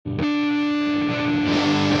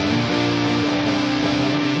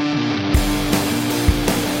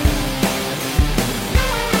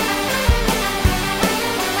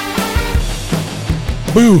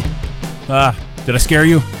Boo! Did I scare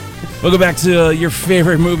you? Welcome back to your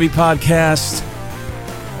favorite movie podcast.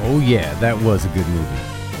 Oh yeah, that was a good movie.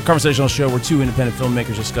 A conversational show where two independent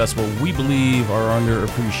filmmakers discuss what we believe are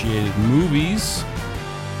underappreciated movies.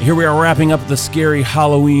 Here we are wrapping up the scary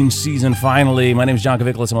Halloween season finally. My name is John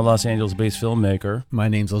Kaviclis. I'm a Los Angeles-based filmmaker. My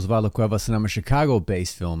name's Osvaldo Cuevas, and I'm a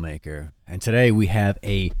Chicago-based filmmaker. And today we have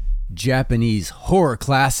a Japanese horror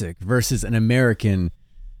classic versus an American,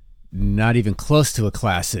 not even close to a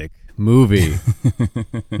classic, movie.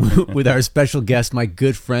 With our special guest, my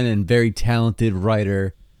good friend and very talented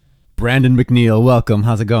writer, Brandon McNeal. Welcome.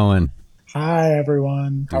 How's it going? Hi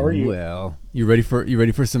everyone. How are you? Well, you ready for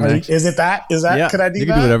some action? Is that? Yeah, could I do that? You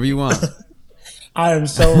can do whatever you want. I am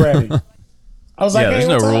so ready. I was like, there's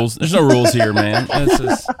no rules. There's no rules here, man. It's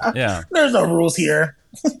just, There's no rules here.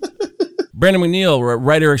 Brandon McNeal,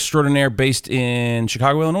 writer extraordinaire based in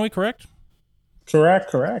Chicago, Illinois, correct?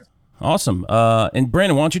 Correct. Awesome. And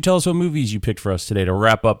Brandon, why don't you tell us what movies you picked for us today to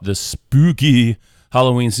wrap up the spooky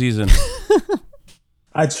Halloween season?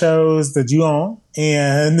 I chose the Ju-on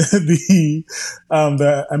and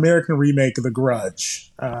the American Remake The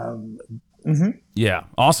Grudge. Yeah,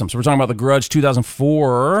 awesome. So we're talking about The Grudge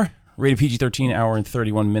 2004, rated PG-13, hour and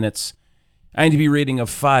 31 minutes. IMDb rating of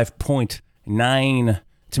 5.9,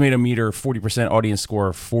 tomato meter 40%, audience score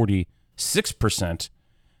of 46%.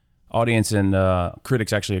 Audience and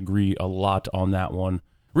critics actually agree a lot on that one.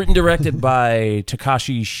 Written, directed by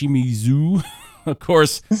Takashi Shimizu. Of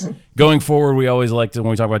course, going forward, we always like to, when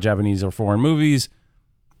we talk about Japanese or foreign movies,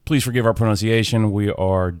 please forgive our pronunciation. We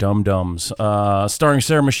are dum-dums. Starring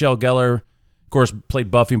Sarah Michelle Gellar, of course, played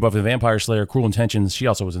Buffy and Buffy the Vampire Slayer, Cruel Intentions. She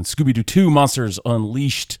also was in Scooby-Doo 2, Monsters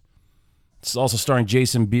Unleashed. It's also starring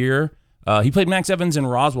Jason Beer. He played Max Evans in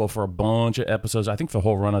Roswell for a bunch of episodes, I think the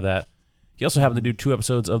whole run of that. He also happened to do 2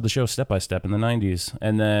 episodes of the show Step by Step in the 90s.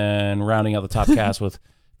 And then rounding out the top cast with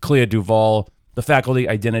Clea Duvall, The Faculty,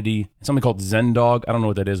 Identity, something called Zen Dog. I don't know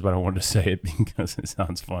what that is, but I wanted to say it because it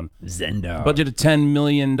sounds fun. Zen Dog. Budget of $10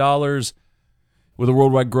 million with a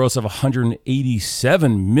worldwide gross of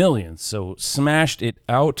 $187 million. So smashed it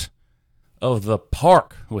out of the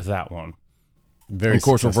park with that one. Very and of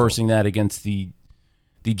course, successful. reversing that against the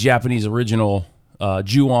Japanese original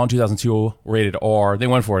Ju-on 2002 rated R. They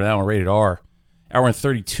went for it. That one rated R. Hour and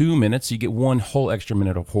 32 minutes. So you get one whole extra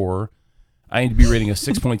minute of horror. IMDb rating of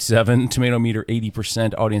 6.7, tomato meter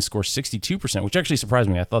 80%, audience score 62%, which actually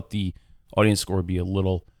surprised me. I thought the audience score would be a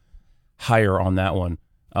little higher on that one.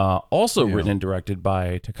 Also written and directed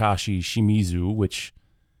by Takashi Shimizu, which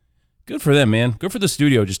good for them, man. Good for the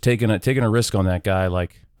studio, just taking a risk on that guy,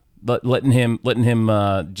 like letting him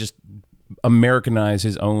just Americanize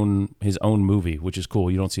his own movie, which is cool.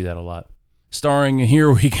 You don't see that a lot. Starring, here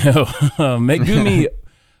we go, Megumi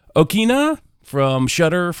Okina from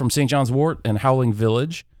Shudder, from St. John's Wort and Howling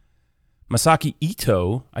Village. Masaki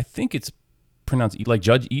Ito, I think it's pronounced like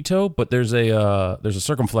Judge Ito, but there's a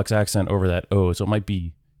circumflex accent over that O, so it might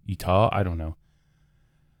be Ita. I don't know.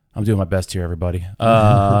 I'm doing my best here, everybody.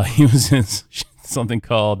 He was in something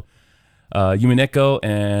called Yumineko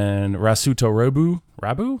and Rasuto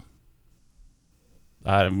Rabu?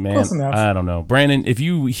 Man, I don't know. Brandon, if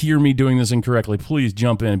you hear me doing this incorrectly, please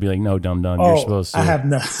jump in and be like, no, dum-dum, you're supposed to. I have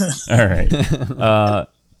no. All right.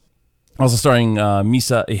 Also starring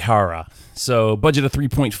Misa Ihara. So budget of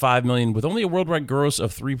 $3.5 million with only a worldwide gross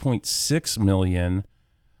of $3.6 million.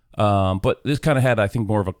 But this kind of had, I think,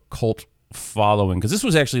 more of a cult following because this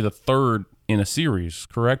was actually the third in a series,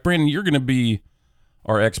 correct? Brandon, you're going to be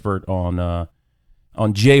our expert on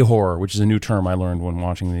J-horror, which is a new term I learned when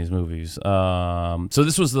watching these movies. So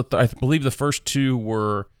this was I believe the first 2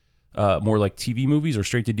 were more like TV movies or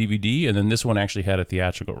straight to DVD, and then this one actually had a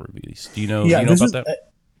theatrical release. Do you know about that?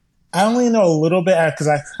 I only know a little bit because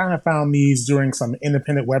I kind of found these during some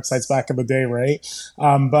independent websites back in the day, right?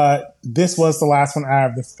 But this was the last one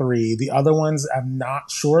out of the 3. The other ones, I'm not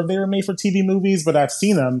sure if they were made for TV movies, but I've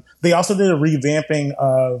seen them. They also did a revamping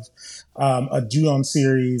of a Ju-on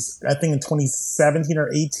series, I think in 2017 or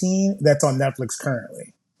 18, that's on Netflix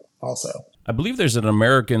currently also. I believe there's an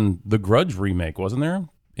American The Grudge remake, wasn't there?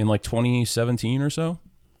 In like 2017 or so?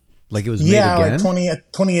 Like it was made again? Like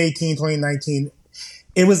 2018, 2019.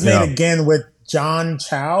 It was made again with John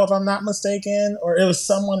Chow, if I'm not mistaken, or it was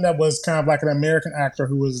someone that was kind of like an American actor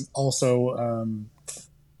who was also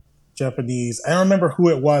Japanese. I don't remember who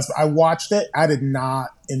it was, but I watched it. I did not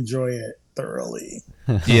enjoy it thoroughly.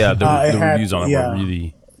 Yeah, the reviews on it were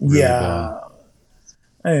really bad.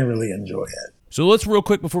 I didn't really enjoy it. So let's real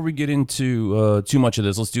quick, before we get into too much of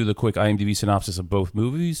this, let's do the quick IMDb synopsis of both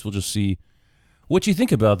movies. We'll just see What you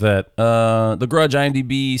think about that? The Grudge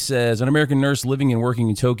IMDb says an American nurse living and working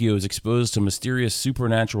in Tokyo is exposed to a mysterious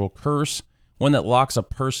supernatural curse, one that locks a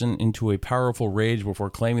person into a powerful rage before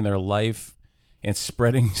claiming their life and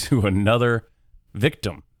spreading to another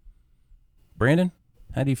victim. Brandon,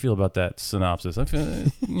 how do you feel about that synopsis? I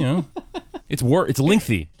feel, it's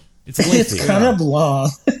lengthy. It's kind of long.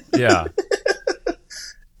 Yeah.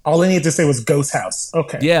 All I needed to say was ghost house.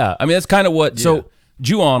 Okay. Yeah, I mean that's kind of what. Yeah. So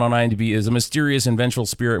Ju-on IMDb is a mysterious and vengeful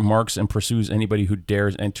spirit marks and pursues anybody who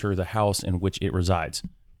dares enter the house in which it resides.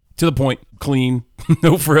 To the point, clean,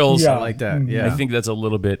 no frills. Yeah, I like that. Yeah, I think that's a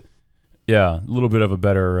little bit of a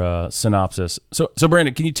better synopsis. So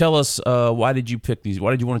Brandon, can you tell us why did you pick these? Why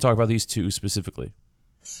did you want to talk about these two specifically?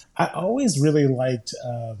 I always really liked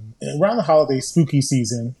around the holiday spooky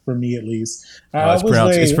season, for me at least.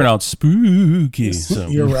 It's pronounced spooky. So.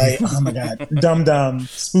 You're right. Oh my god, dumb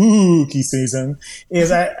spooky season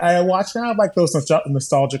is. I watch now like those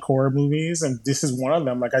nostalgic horror movies, and this is one of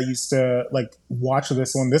them. Like I used to like watch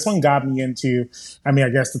this one. This one got me into. I mean, I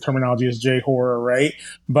guess the terminology is J horror, right?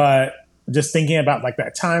 But just thinking about like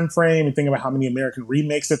that time frame and thinking about how many American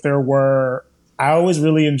remakes that there were. I always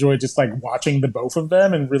really enjoyed just like watching the both of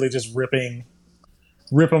them and really just ripping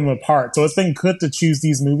them apart. So it's been good to choose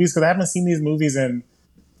these movies because I haven't seen these movies in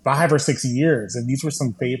 5 or 6 years, and these were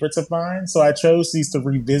some favorites of mine. So I chose these to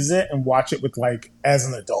revisit and watch it with like as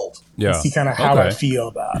an adult. Yeah, and see kind of how I feel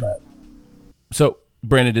about it. So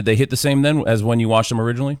Brandon, did they hit the same then as when you watched them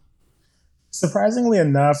originally? Surprisingly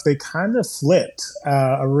enough, they kind of flipped.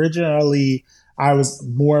 Originally, I was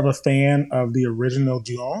more of a fan of the original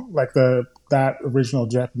Ju-on, like that original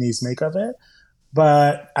Japanese make of it.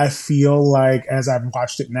 But I feel like as I've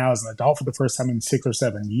watched it now as an adult for the first time in 6 or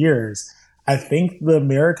 7 years, I think the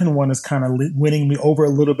American one is kind of winning me over a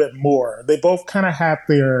little bit more. They both kind of have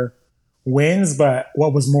their wins, but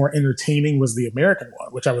what was more entertaining was the American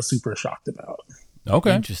one, which I was super shocked about.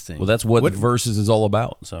 Okay. Interesting. Well, that's what Versus is all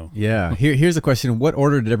about. So yeah. Here's a question. What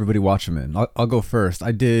order did everybody watch them in? I'll go first.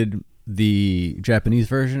 I did the Japanese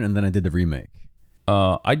version, and then I did the remake.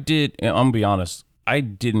 I did. I'm gonna be honest. I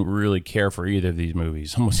didn't really care for either of these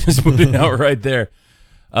movies. I'm just putting it out right there.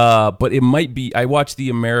 But it might be. I watched the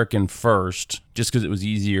American first just because it was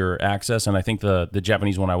easier access, and I think the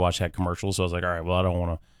Japanese one I watched had commercials. So I was like, all right, well, I don't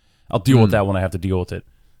want to. I'll deal with that when I have to deal with it.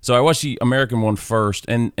 So I watched the American one first,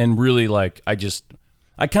 and really like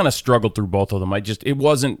I kind of struggled through both of them. It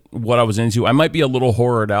wasn't what I was into. I might be a little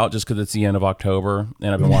horrored out just because it's the end of October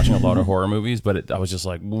and I've been watching a lot of horror movies, but I was just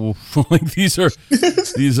like, like these are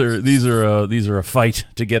a fight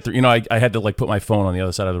to get through. I had to like put my phone on the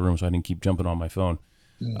other side of the room so I didn't keep jumping on my phone.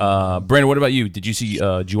 Brandon, what about you? Did you see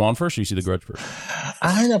Ju-on first or you see The Grudge first?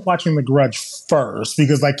 I ended up watching The Grudge first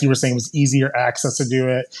because, like you were saying, it was easier access to do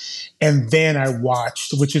it. And then I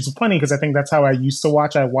watched, which is funny because I think that's how I used to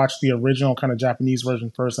watch. I watched the original kind of Japanese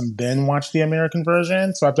version first and then watched the American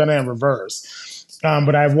version. So I've done it in reverse.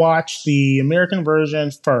 But I watched the American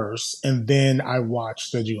version first and then I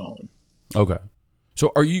watched the Ju-on. Okay.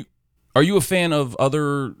 So are you a fan of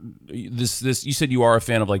other this? You said you are a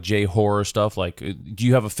fan of like J horror stuff. Like, do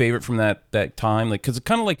you have a favorite from that time? Like, because it's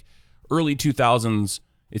kind of like early 2000s.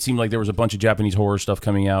 It seemed like there was a bunch of Japanese horror stuff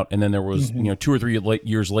coming out, and then there was 2 or 3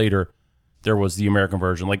 years later, there was the American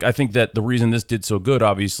version. Like, I think that the reason this did so good,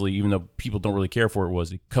 obviously, even though people don't really care for it,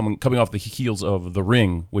 was coming off the heels of The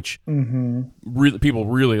Ring, which people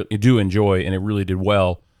really do enjoy, and it really did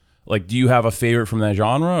well. Like, do you have a favorite from that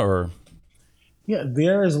genre, or? Yeah,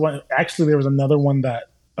 there is one. Actually, there was another one that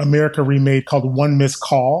America remade called One Missed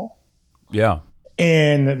Call. Yeah.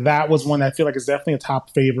 And that was one I feel like is definitely a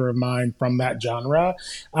top favorite of mine from that genre.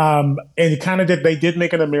 And it kind of they did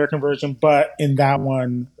make an American version, but in that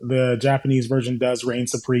one, the Japanese version does reign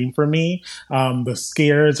supreme for me. The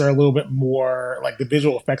scares are a little bit more, like the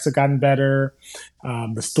visual effects have gotten better.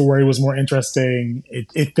 The story was more interesting.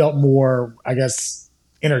 It felt more, I guess,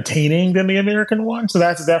 entertaining than the American one. So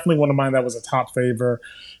that's definitely one of mine that was a top favor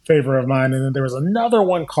of mine. And then there was another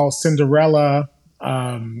one called Cinderella.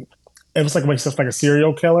 It was like a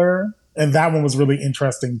serial killer, and that one was really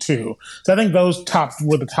interesting too. So I think those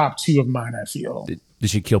were the top 2 of mine. I feel. Did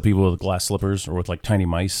she kill people with glass slippers or with like tiny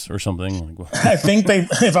mice or something? I think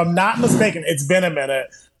if I'm not mistaken, it's been a minute,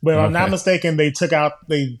 but if I'm not mistaken, they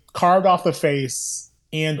carved off the face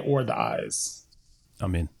and or the eyes.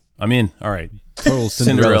 I'm in. All right. Total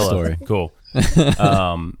Cinderella story. Cool. Hold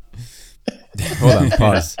on.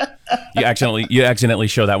 Pause. You accidentally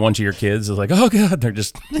show that one to your kids. It's like, oh god, they're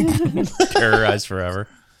just terrorized forever.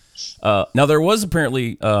 Now there was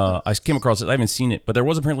apparently I came across it. I haven't seen it, but there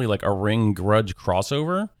was apparently like a Ring Grudge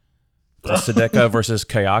crossover Sedeka versus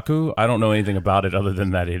Kayaku. I don't know anything about it other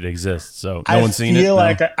than that it exists. So no one's seen it. I feel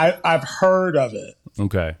like I've heard of it.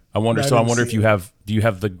 Okay, I wonder. So I wonder if you have. Do you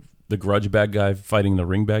have the Grudge bad guy fighting the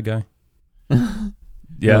Ring bad guy?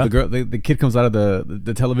 Yeah, the kid comes out of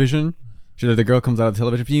the television. The girl comes out of the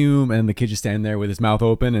television fume, and the kid just standing there with his mouth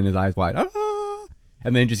open and his eyes wide.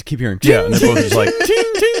 And then just keep hearing. Yeah, and they're both just like. Ting,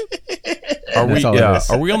 ting. Are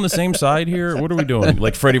we on the same side here? What are we doing?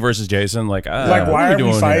 Like Freddy versus Jason? Like why are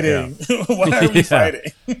we fighting? Yeah. Why are we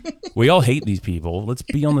fighting? We all hate these people. Let's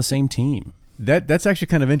be on the same team. That's actually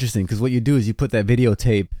kind of interesting because what you do is you put that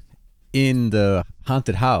videotape in the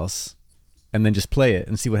haunted house and then just play it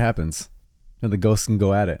and see what happens. And the ghosts can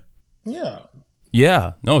go at it. Yeah.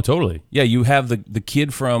 Yeah. No, totally. Yeah, you have the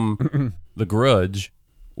kid from The Grudge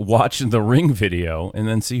watch the Ring video and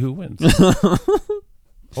then see who wins.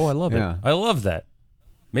 Oh, I love it. I love that.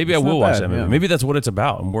 Maybe I will watch that movie. Yeah. Maybe that's what it's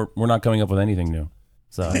about, and we're not coming up with anything new.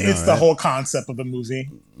 So it's the whole concept of the movie.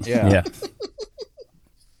 Yeah. Yeah.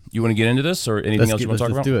 You want to get into this, or anything else you want to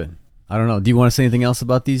talk about? Let's do it. I don't know. Do you want to say anything else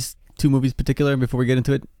about these two movies in particular before we get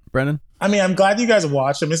into it, Brandon? I mean, I'm glad you guys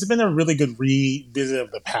watched them. It's been a really good revisit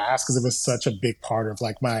of the past because it was such a big part of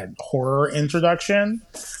like my horror introduction.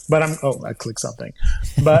 But I clicked something.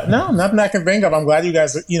 But no, nothing I can think of. I'm glad you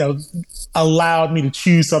guys, allowed me to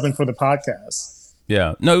choose something for the podcast.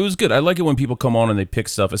 Yeah. No, it was good. I like it when people come on and they pick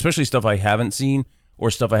stuff, especially stuff I haven't seen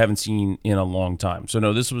or stuff I haven't seen in a long time. So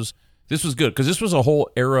no, this was good because this was a whole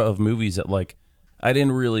era of movies that like I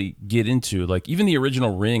didn't really get into. Like even the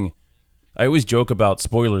original Ring. I always joke about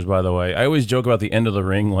spoilers, by the way. I always joke about the end of the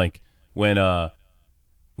Ring, like when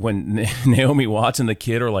Naomi Watts and the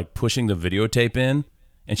kid are like pushing the videotape in,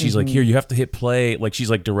 and she's like, "Here, you have to hit play." Like she's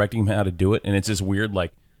like directing him how to do it, and it's this weird,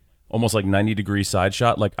 like almost like 90-degree side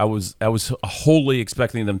shot. Like I was wholly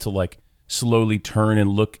expecting them to like slowly turn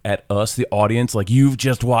and look at us, the audience, like you've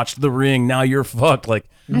just watched the Ring, now you're fucked. Like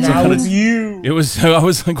now it's you. It was. I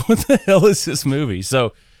was like, what the hell is this movie?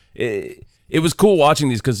 So. It was cool watching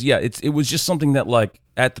these because it was just something that like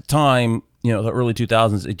at the time, the early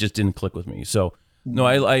 2000s, it just didn't click with me. So no,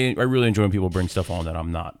 I really enjoy when people bring stuff on that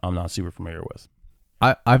I'm not super familiar with.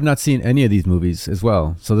 I've not seen any of these movies as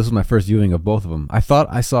well, so this was my first viewing of both of them. I thought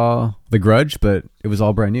I saw The Grudge, but it was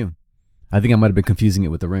all brand new. I think I might have been confusing it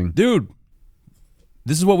with The Ring. Dude,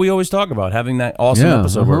 this is what we always talk about, having that awesome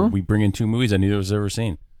episode where we bring in two movies I neither was ever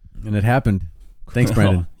seen. And it happened. Thanks,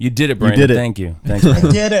 Brandon. You did it, Brandon. You did it. Thank you. Thanks, Brandon.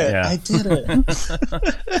 I did it. Yeah. I did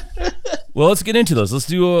it. Well, let's get into those. Let's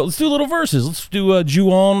do little verses. Let's do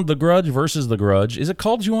Ju-on The Grudge versus The Grudge. Is it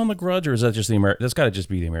called Ju-on The Grudge, or is that just the American? That's got to just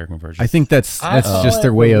be the American version. I think that's just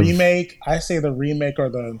their way of remake. I say the remake or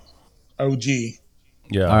the OG.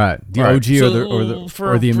 Yeah. All right. The OG or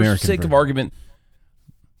the American. For sake version. Of argument,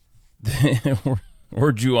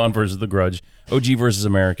 we're Ju-on versus The Grudge. OG versus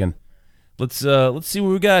American. Let's see what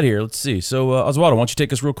we got here. Let's see. So, Oswaldo, why don't you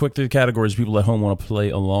take us real quick through the categories people at home want to play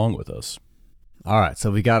along with us? All right. So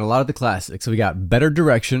we got a lot of the classics. So we got better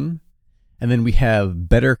direction, and then we have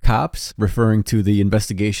better cops, referring to the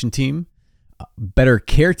investigation team, better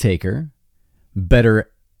caretaker, better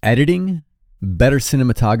editing, better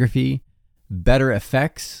cinematography, better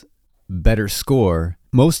effects, better score,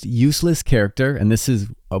 most useless character, and this is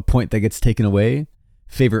a point that gets taken away,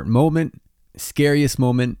 favorite moment, scariest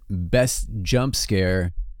moment, best jump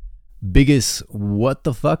scare, biggest what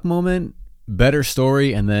the fuck moment, better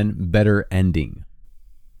story, and then better ending.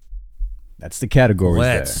 That's the categories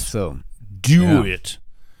there. So do it.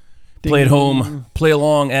 Play at home, play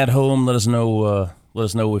along at home. Let us know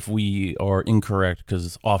if we are incorrect,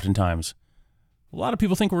 because oftentimes a lot of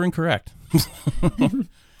people think we're incorrect. So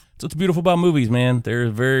what's beautiful about movies, man. They're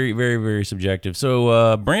very, very, very subjective.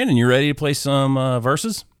 So Brandon, you ready to play some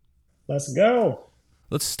verses? Let's go.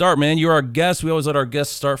 Let's start, man. You're our guest. We always let our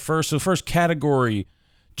guests start first. So first category,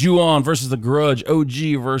 Ju-on versus The Grudge,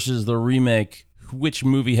 OG versus the remake. Which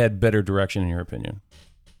movie had better direction in your opinion?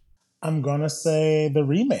 I'm going to say the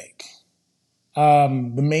remake. The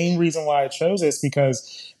main reason why I chose this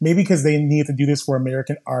because they need to do this for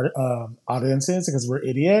American audiences because we're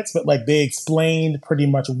idiots, but like they explained pretty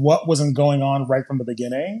much what wasn't going on right from the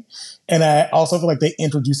beginning. And I also feel like they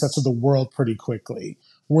introduced us to the world pretty quickly.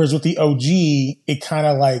 Whereas with the OG, it kind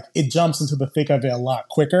of like, it jumps into the thick of it a lot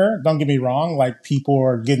quicker. Don't get me wrong, like people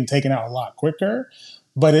are getting taken out a lot quicker,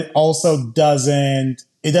 but it also doesn't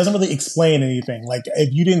really explain anything. Like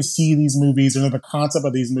if you didn't see these movies or know the concept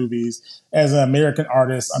of these movies as an American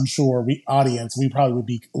artist, I'm sure we probably would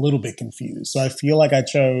be a little bit confused. So I feel like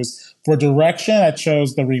for direction, I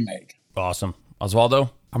chose the remake. Awesome.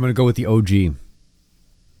 Oswaldo? I'm going to go with the OG.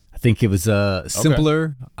 I think it was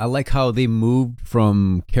simpler. Okay. I like how they moved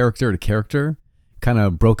from character to character kind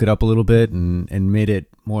of broke it up a little bit and made it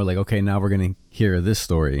more like, okay, now we're going to hear this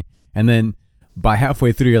story. And then by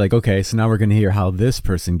halfway through, you're like, okay, so now we're going to hear how this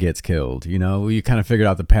person gets killed. You know, you kind of figured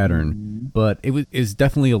out the pattern, but it's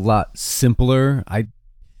definitely a lot simpler.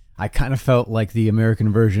 I kind of felt like the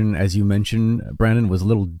American version, as you mentioned, Brandon, was a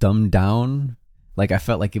little dumbed down. Like I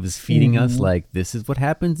felt like it was feeding us like, this is what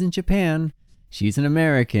happens in Japan. She's an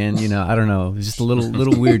American, you know, I don't know. It was just a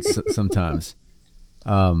little weird sometimes.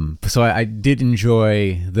 So I did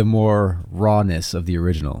enjoy the more rawness of the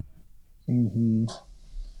original.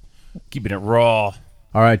 Keeping it raw.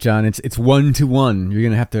 All right, John, it's 1-1. You're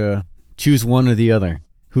gonna have to choose one or the other.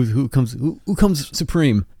 Who comes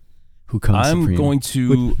supreme? Who comes I'm supreme? going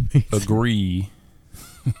to agree.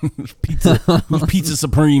 Whose pizza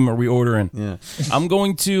supreme are we ordering? Yeah. I'm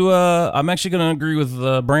actually going to agree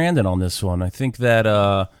with Brandon on this one. I think that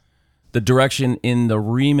the direction in the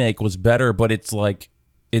remake was better, but it's like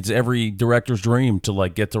it's every director's dream to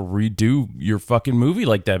like get to redo your fucking movie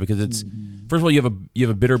like that, because it's first of all you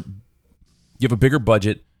have a bigger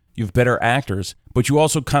budget, you have better actors, but you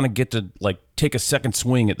also kind of get to like take a second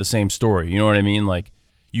swing at the same story. You know what I mean? Like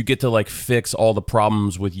you get to like fix all the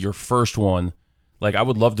problems with your first one. Like I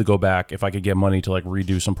would love to go back if I could get money to like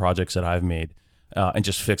redo some projects that I've made and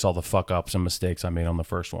just fix all the fuck ups and mistakes I made on the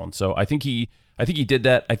first one. So I think he did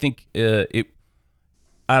that. I think I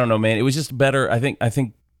don't know, man. It was just better. I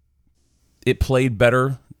think it played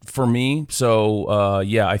better for me. So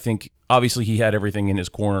yeah, I think obviously he had everything in his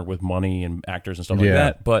corner with money and actors and stuff like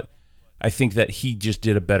that. But I think that he just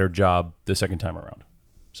did a better job the second time around.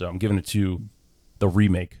 So I'm giving it to the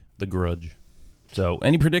remake, The Grudge. So,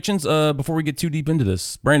 any predictions before we get too deep into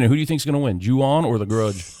this? Brandon, who do you think is going to win, Ju-on or The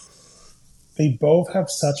Grudge? They both have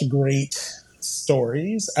such great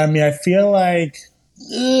stories. I mean, I feel like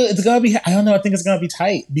it's going to be, I don't know, I think it's going to be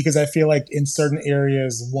tight because I feel like in certain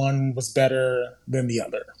areas, one was better than the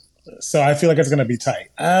other. So, I feel like it's going to be tight.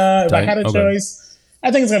 If I had a choice,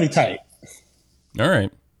 I think it's going to be tight. All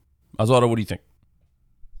right. Oswaldo, what do you think?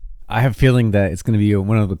 I have a feeling that it's going to be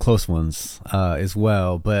one of the close ones as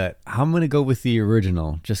well, but I'm going to go with the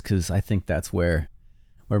original just because I think that's where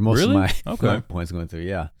most of my points are going through.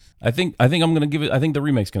 Yeah, I think I'm going to give it. I think the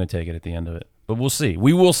remake's going to take it at the end of it, but we'll see.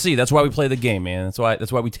 We will see. That's why we play the game, man. That's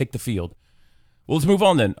why we take the field. Well, let's move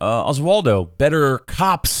on then. Oswaldo, better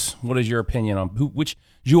cops. What is your opinion on which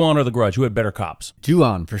Ju-on or The Grudge? Who had better cops?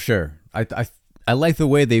 Ju-on for sure. I like the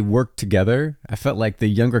way they worked together. I felt like the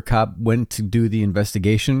younger cop went to do the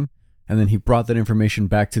investigation, and then he brought that information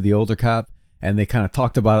back to the older cop, and they kind of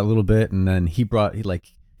talked about it a little bit, and then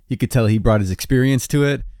you could tell he brought his experience to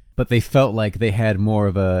it, but they felt like they had more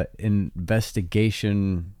of a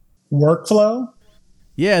investigation workflow.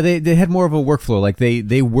 Yeah, they had more of a workflow. Like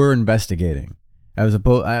they were investigating. I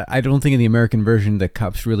don't think in the American version the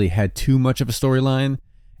cops really had too much of a storyline,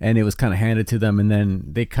 and it was kind of handed to them, and then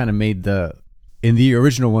they kind of made in the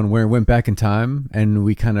original one where it went back in time and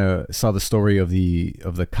we kind of saw the story of the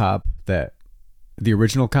cop the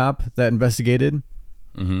original cop that investigated,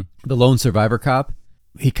 the lone survivor cop.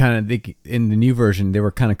 In the new version, they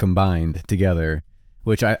were kind of combined together,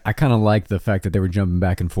 which I kind of like the fact that they were jumping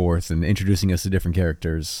back and forth and introducing us to different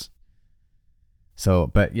characters. So,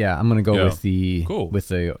 but yeah, I'm going to go with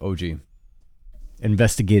the OG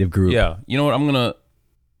investigative group. Yeah. You know what?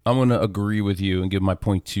 I'm gonna agree with you and give my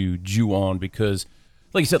point to Ju-on because,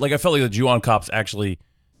 like you said, like I felt like the Ju-on cops actually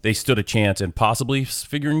they stood a chance in possibly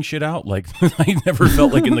figuring shit out. Like I never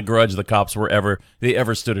felt like in The Grudge the cops ever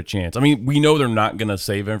stood a chance. I mean, we know they're not gonna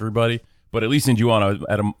save everybody, but at least in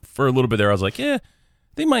Ju-on, for a little bit there, I was like, yeah,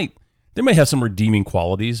 they might have some redeeming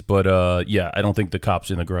qualities, but yeah, I don't think the cops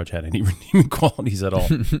in The Grudge had any redeeming qualities at all.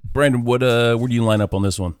 Brandon, where do you line up on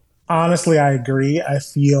this one? Honestly, I agree. I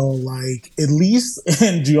feel like at least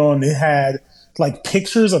in Ju-on, it had like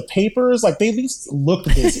pictures of papers. Like they at least looked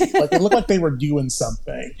busy. Like it looked like they were doing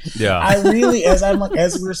something. Yeah. I really, as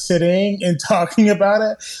we're sitting and talking about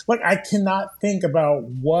it, like I cannot think about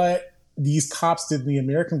what these cops did in the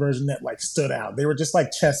American version that like stood out. They were just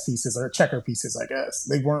like chess pieces or checker pieces, I guess.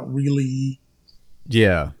 They weren't really.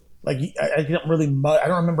 Yeah. Like I don't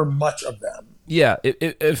remember much of them. Yeah,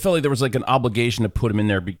 it felt like there was like an obligation to put them in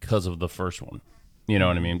there because of the first one. You know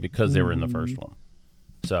what I mean? Because they were in the first one.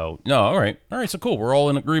 So, no, all right. So cool. We're all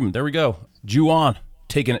in agreement. There we go. Ju-on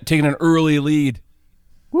taking an early lead.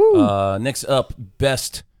 Woo. Next up,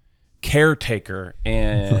 best caretaker.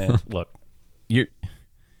 And look,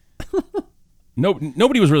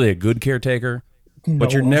 nobody was really a good caretaker,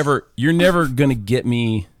 but you're never going to get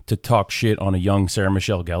me to talk shit on a young Sarah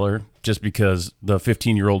Michelle Gellar just because the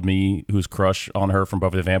 15-year-old me whose crush on her from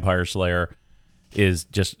Buffy the Vampire Slayer is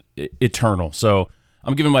just eternal. So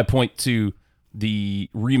I'm giving my point to the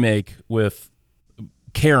remake with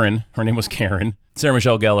Karen. Her name was Karen. Sarah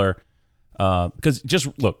Michelle Gellar. Because just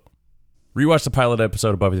look, rewatch the pilot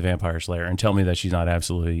episode of Buffy the Vampire Slayer and tell me that she's not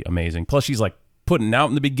absolutely amazing. Plus, she's like putting out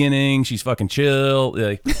in the beginning. She's fucking chill.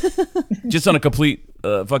 Like, just on a complete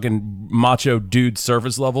fucking macho dude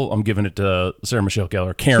surface level, I'm giving it to Sarah Michelle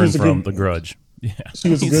Gellar, Karen from The Grudge. Yeah, she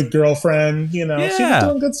was a good girlfriend. You know, she was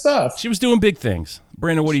doing good stuff. She was doing big things.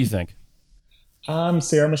 Brandon, what do you think?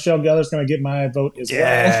 Sarah Michelle Gellar's going to get my vote as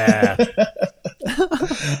well.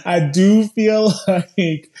 I do feel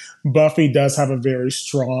like Buffy does have a very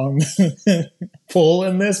strong pull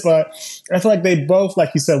in this, but I feel like they both, like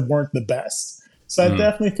you said, weren't the best. So I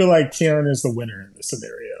definitely feel like Karen is the winner in this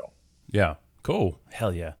scenario. Yeah, cool.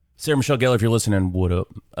 Hell yeah. Sarah Michelle Gellar, if you're listening, what up?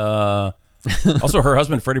 Also, her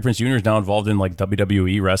husband, Freddie Prinze Jr., is now involved in like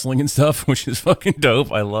WWE wrestling and stuff, which is fucking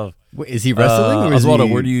dope. I love. Wait, is he wrestling? Or is Oswaldo,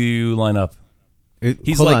 he... where do you line up?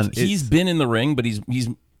 He's been in the ring, but he's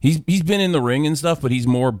been in the ring and stuff, but he's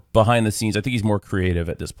more behind the scenes. I think he's more creative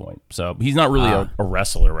at this point. So he's not really a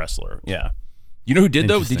wrestler. Yeah. You know who did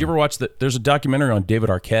though? Did you ever watch there's a documentary on David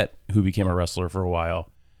Arquette who became a wrestler for a while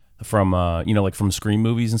from like from Scream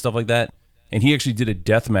movies and stuff like that. And he actually did a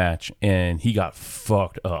death match and he got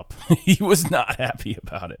fucked up. He was not happy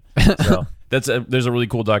about it. So there's a really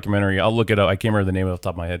cool documentary. I'll look it up. I can't remember the name off the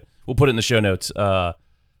top of my head. We'll put it in the show notes.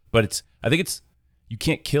 But I think it's You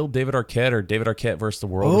Can't Kill David Arquette or David Arquette versus the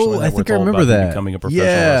World. Oh, I think I remember that. Becoming a professional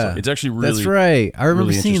wrestler. It's actually really. That's right. I remember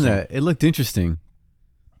really seeing that. It looked interesting.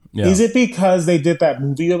 Yeah. Is it because they did that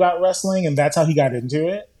movie about wrestling and that's how he got into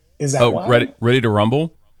it? Is that why? Ready to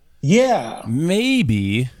Rumble? Yeah.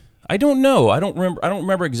 Maybe. I don't know. I don't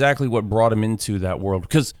remember exactly what brought him into that world.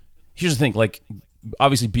 Because here's the thing, like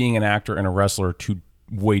obviously being an actor and a wrestler are two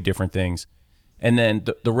way different things. And then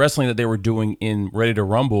the wrestling that they were doing in Ready to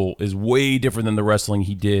Rumble is way different than the wrestling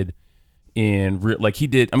he did in he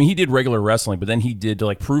did regular wrestling, but then he did to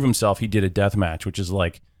like prove himself, he did a death match, which is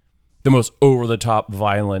like the most over the top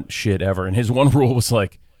violent shit ever. And his one rule was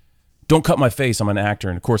like, don't cut my face, I'm an actor.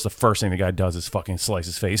 And of course the first thing the guy does is fucking slice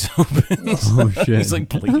his face open. Oh shit. He's like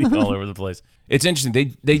bleeding all over the place. It's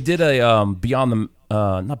interesting. They did a not Beyond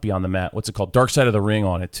the Mat, what's it called? Dark Side of the Ring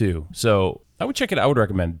on it too. So I would check it out. I would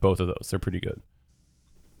recommend both of those. They're pretty good.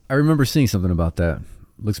 I remember seeing something about that.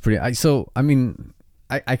 Looks pretty. I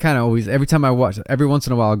kind of always, every time I watch, every once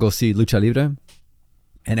in a while I'll go see Lucha Libre.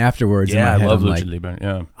 And afterwards, in my head, I love I'm Lucha like, Libre.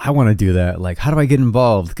 Yeah, I want to do that. Like, how do I get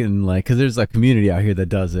involved? And like, because there's a community out here that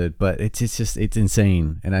does it, but it's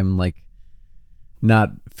insane. And I'm like,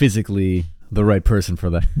 not physically the right person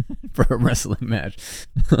for that for a wrestling match.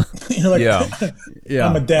 You're like, yeah.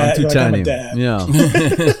 I'm a dad. I'm too tiny. I'm a dad. Yeah.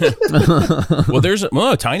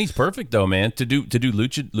 Well, Tiny's perfect though, man. To do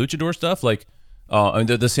luchador stuff like. And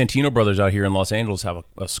the Santino brothers out here in Los Angeles have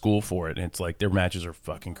a school for it, and it's like their matches are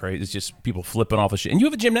fucking crazy. It's just people flipping off of shit. And you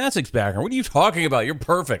have a gymnastics background. What are you talking about? You're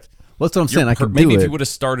perfect. Well, that's what I'm saying. I could do maybe it. if you would have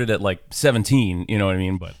started at like 17, you know what I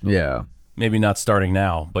mean? But yeah, maybe not starting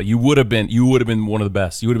now. But you would have been one of the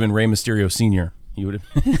best. You would have been Rey Mysterio Sr. You would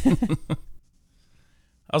have.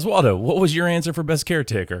 Oswaldo, what was your answer for best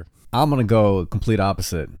caretaker? I'm gonna go complete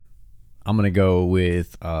opposite. I'm gonna go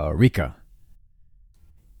with Rika.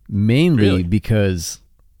 Mainly because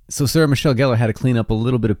Sarah Michelle Gellar had to clean up a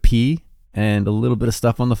little bit of pee and a little bit of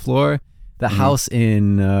stuff on the floor. The house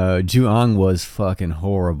in Ju-on was fucking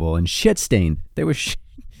horrible and shit stained. There was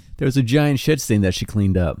a giant shit stain that she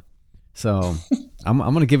cleaned up. So I'm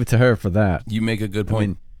gonna give it to her for that. You make a good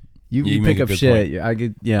point. I mean, you pick up shit. I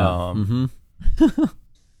get You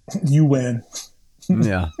win.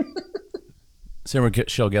 Yeah. Sarah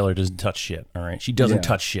Michelle Gellar doesn't touch shit. All right, she doesn't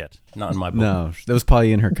touch shit. Not in my book. No, that was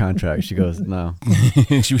probably in her contract. She goes, no.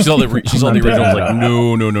 She saw the original. Like,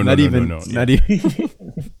 no. Not even.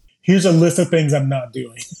 Here's a list of things I'm not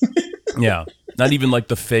doing. Yeah, not even like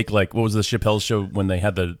the fake. Like, what was the Chappelle show when they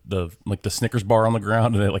had the Snickers bar on the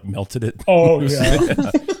ground and they like melted it? Oh yeah.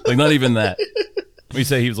 Like not even that. We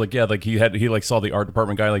say he was like, yeah, like he saw the art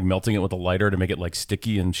department guy like melting it with a lighter to make it like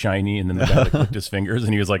sticky and shiny, and then the guy like licked his fingers,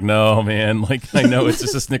 and he was like, no, man, like I know it's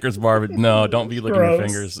just a Snickers bar, but no, don't be licking your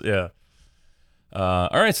fingers. Yeah. All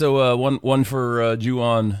right, so one for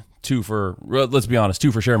Ju-on, two for let's be honest,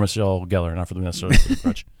 two for Sarah Michelle Gellar, not for the necessarily for the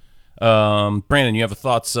Grudge. Brandon, you have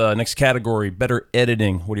thoughts? Next category, better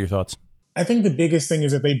editing. What are your thoughts? I think the biggest thing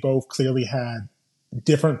is that they both clearly had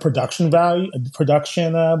different production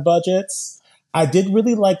budgets. I did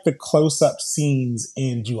really like the close-up scenes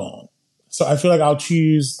in Ju-on. So I feel like I'll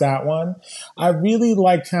choose that one. I really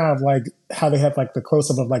like kind of like how they have like the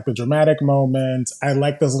close-up of like the dramatic moments. I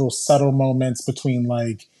like those little subtle moments between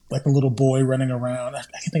like like a little boy running around. I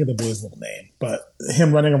can't think of the boy's little name, but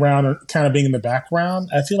him running around or kind of being in the background.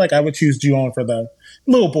 I feel like I would choose Ju-on for the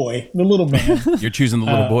little boy, the little man. You're choosing the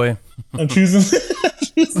little boy? I'm choosing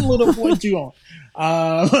the little boy Ju-on.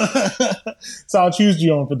 So I'll choose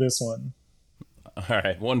Ju-on for this one. All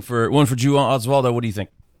right, one for Ju-on. Osvaldo, what do you think?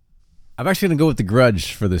 I'm actually going to go with The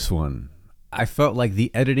Grudge for this one. I felt like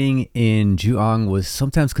the editing in Ju-on was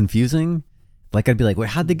sometimes confusing. Like I'd be like, wait,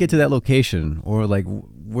 how'd they get to that location? Or like,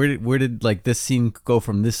 where did like this scene go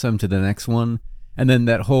from this time to the next one? And then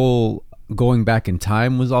that whole going back in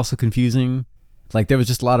time was also confusing. Like there was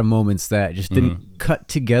just a lot of moments that just didn't cut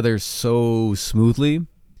together so smoothly.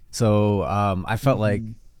 So I felt like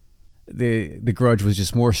the Grudge was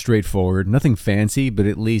just more straightforward, nothing fancy, but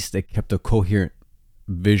at least it kept a coherent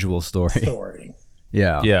visual story.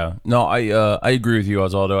 Yeah. No, I agree with you,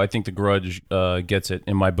 Osvaldo. I think The Grudge gets it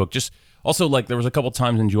in my book. Just also like there was a couple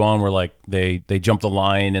times in Ju-on where like they jumped the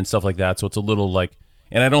line and stuff like that. So it's a little like,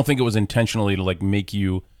 and I don't think it was intentionally to like make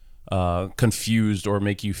you confused or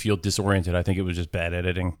make you feel disoriented. I think it was just bad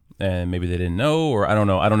editing, and maybe they didn't know, or I don't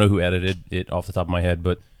know. I don't know who edited it off the top of my head,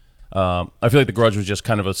 but I feel like The Grudge was just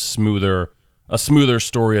kind of a smoother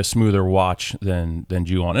story, a smoother watch than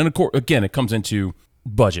Ju-on. And of course, again, it comes into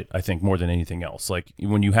budget, I think, more than anything else. Like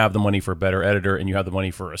when you have the money for a better editor, and you have the money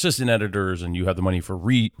for assistant editors, and you have the money for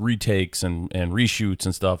retakes and reshoots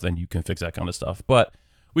and stuff, then you can fix that kind of stuff. But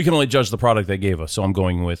we can only judge the product they gave us. So I'm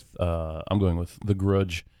going with The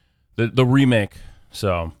Grudge, the remake.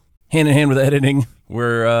 So hand in hand with editing,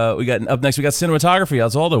 we got up next. We got cinematography.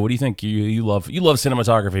 Osvaldo, what do you think? You love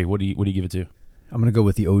cinematography. What do you give it to? I'm gonna go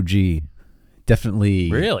with the OG. Definitely.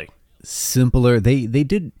 Really? Simpler. They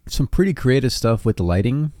did some pretty creative stuff with the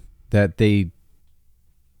lighting that they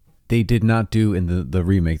did not do in the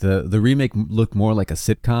remake. The remake looked more like a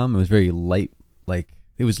sitcom. It was very light, like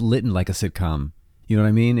it was lit in like a sitcom. You know what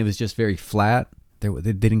I mean? It was just very flat.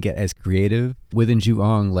 They didn't get as creative. Within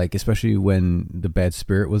Ju-on, like especially when the bad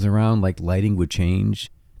spirit was around, like lighting would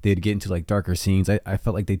change. They'd get into like darker scenes. I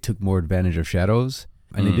felt like they took more advantage of shadows,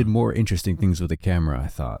 and they did more interesting things with the camera,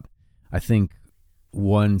 I think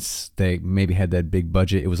once they maybe had that big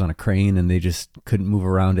budget, it was on a crane and they just couldn't move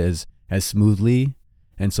around as smoothly.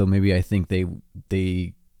 And so maybe I think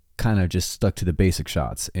they kind of just stuck to the basic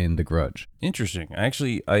shots in The Grudge. Interesting.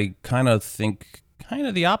 Actually, I kind of think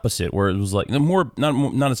the opposite, where it was like more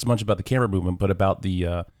not as much about the camera movement, but about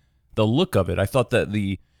the look of it. I thought that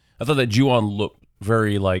Ju-on looked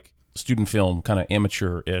very like student film, kind of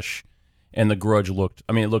amateur-ish, and The Grudge looked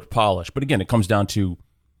polished. But again, it comes down to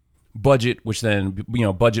budget, which then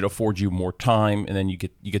budget affords you more time, and then you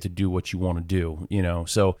get to do what you want to do.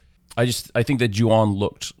 So I think that Ju-on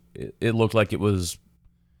looked like it was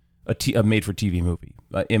a made for TV movie,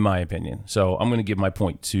 in my opinion. So I'm going to give my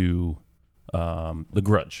point to The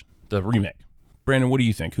Grudge, the remake. Brandon, what do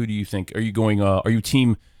you think? Who do you think? Are you going? Are you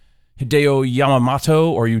team Hideo Yamamoto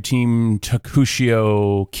or are you team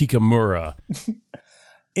Takushio Kikamura?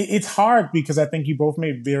 It's hard because I think you both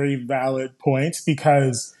made very valid points,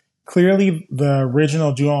 because clearly the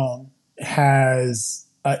original Ju-on has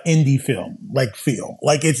an indie film like feel.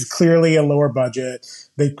 Like it's clearly a lower budget.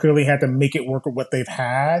 They clearly had to make it work with what they've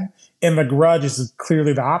had. And The Grudge is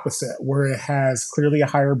clearly the opposite, where it has clearly a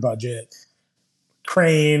higher budget,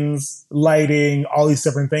 cranes, lighting, all these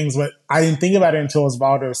different things. But I didn't think about it until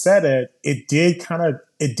Osvaldo said it. It did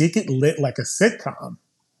get lit like a sitcom.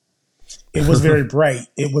 It was very bright.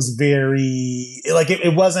 It was very like it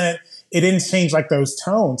didn't change like those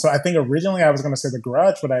tones. So I think originally I was going to say The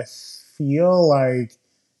Grudge, but I feel like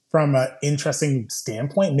from an interesting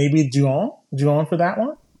standpoint, maybe Ju-on for that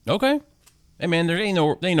one. Okay. Hey man, there ain't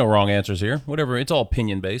no wrong answers here. Whatever, it's all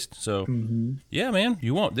opinion based. So yeah, man,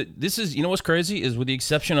 you won't. This is, what's crazy is, with the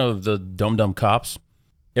exception of the Dumb Cops,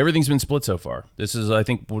 everything's been split so far. This is, I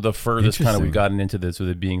think, the furthest kind of we've gotten into this, with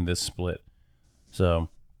it being this split. So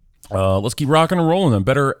let's keep rocking and rolling then.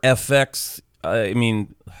 Better FX. I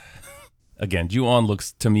mean, again, Ju-on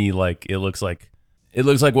looks to me like it looks like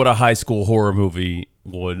what a high school horror movie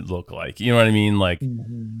would look like. You know what I mean? Like,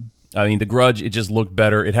 I mean, The Grudge, it just looked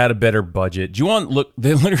better. It had a better budget. Ju-on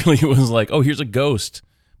they literally was like, oh, here's a ghost,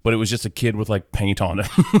 but it was just a kid with like paint on him.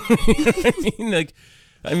 You know what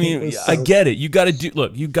I mean? I get it. You got to do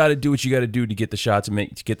what you got to do to get the shots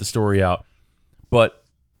and to get the story out. But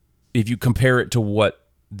if you compare it to what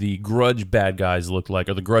the Grudge bad guys look like,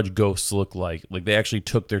 or the Grudge ghosts look like they actually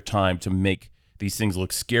took their time to make these things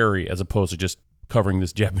look scary, as opposed to just covering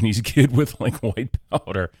this Japanese kid with like white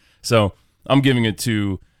powder. So I'm giving it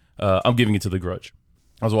to The Grudge.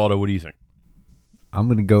 Osvaldo, what do you think? I'm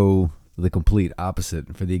gonna go the complete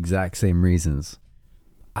opposite for the exact same reasons.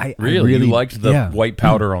 Really? You liked the white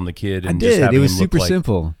powder on the kid? And I did. Just having It was him look super like,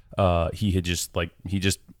 simple. He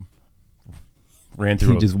just ran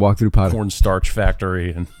through. He just walked through powder. Cornstarch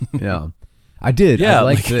factory, and yeah, I did. Yeah, I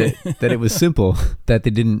liked that it was simple. That they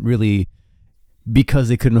didn't really, because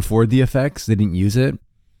they couldn't afford the effects, they didn't use it.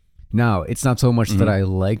 Now, it's not so much that I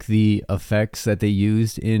like the effects that they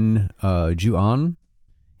used in Ju-on.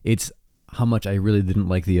 It's how much I really didn't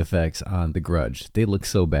like the effects on The Grudge. They look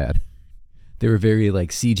so bad. They were very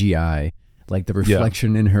like CGI. Like the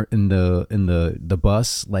reflection in the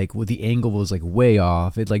bus, like with the angle was like way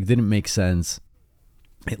off. It like didn't make sense.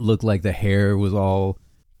 It looked like the hair was all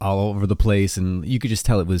over the place, and you could just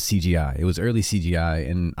tell it was CGI. It was early CGI,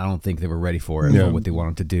 and I don't think they were ready for it, for what they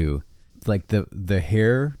wanted to do. Like the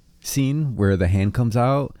hair scene where the hand comes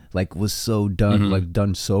out, like was so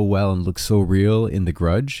done so well and looked so real in The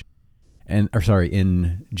Grudge,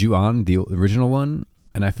 in Ju-on, the original one.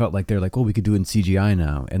 And I felt like they're like, oh, we could do it in CGI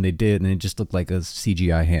now, and they did, and it just looked like a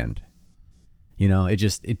CGI hand. You know, the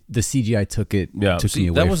CGI took me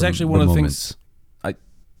away. That was from actually one of the moments. things.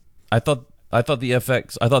 I thought the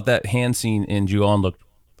effects. I thought that hand scene in Ju-on looked.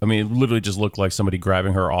 I mean, it literally just looked like somebody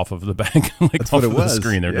grabbing her off of the back, like That's off what it of was. the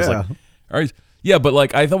screen. They're just Yeah. like, all right. Yeah, but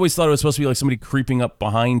like I always thought it was supposed to be like somebody creeping up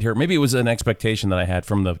behind her. Maybe it was an expectation that I had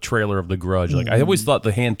from the trailer of The Grudge. Like I always thought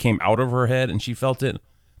the hand came out of her head and she felt it,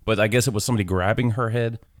 but I guess it was somebody grabbing her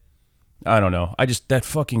head. I don't know.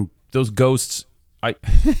 Those ghosts. I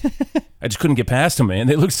just couldn't get past them, man.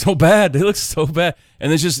 They look so bad.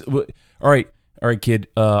 And it's just all right, kid.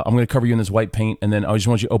 I'm gonna cover you in this white paint, and then I just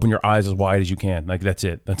want you to open your eyes as wide as you can. Like that's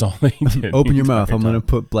it. That's all they did. Open your mouth. I'm gonna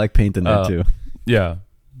put black paint in there too. Yeah.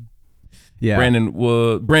 Yeah. Brandon,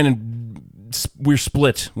 we're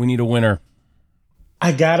split. We need a winner.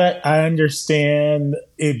 I understand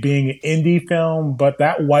it being an indie film, but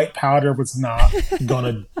that white powder was not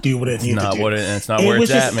gonna do what it needed to do. It's not where it's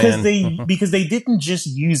at, man. Because they didn't just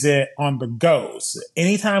use it on the ghosts.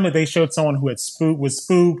 Anytime that they showed someone who was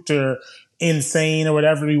spooked or insane or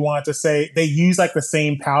whatever you want to say, they use like the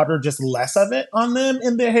same powder, just less of it on them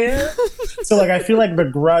in their hair. So like I feel like The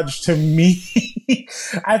Grudge to me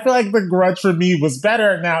The Grudge for me was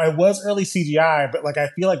better. Now it was early CGI, but like I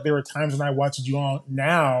feel like there were times when I watched Ju-on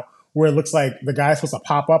now where it looks like the guy's supposed to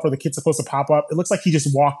pop up or the kid's supposed to pop up. It looks like he just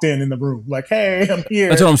walked in the room like, hey, I'm here.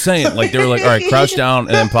 That's what I'm saying. Like they were like, all right, crouch down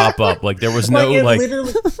and then pop up. Like there was no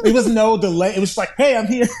it was no delay. It was just like, hey, I'm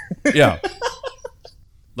here. Yeah.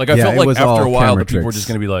 Like I felt like after a while the people were tricks. just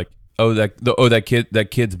gonna be like, that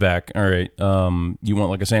kid's back. All right, you want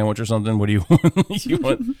like a sandwich or something? What do you want? You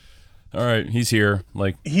want? All right, he's here.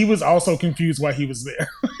 Like he was also confused why he was there.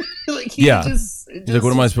 Like he's like,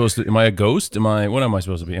 what am I supposed to? Am I a ghost? What am I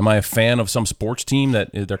supposed to be? Am I a fan of some sports team that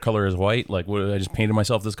their color is white? Like what? I just painted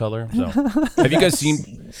myself this color. So have you guys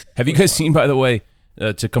seen? By the way,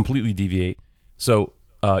 to completely deviate. So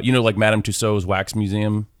like Madame Tussauds wax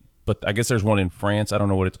museum. But I guess there's one in France. I don't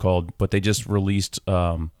know what it's called, but they just released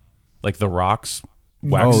like the Rock's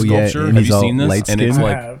wax sculpture. And have you seen this? And it's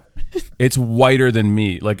like it's whiter than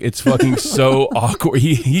me. Like it's fucking so awkward.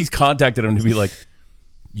 He's contacted him to be like,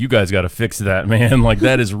 you guys got to fix that, man. Like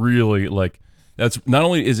that is really like that's not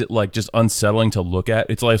only is it like just unsettling to look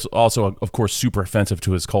at, it's like also of course super offensive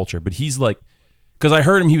to his culture. But he's like, because I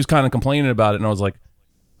heard him, he was kind of complaining about it, and I was like,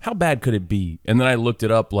 how bad could it be? And then I looked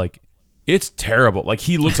it up, like. It's terrible. Like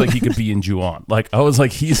he looks like he could be in Ju-on. Like I was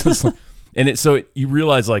like, he's just like, you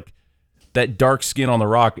realize like that dark skin on The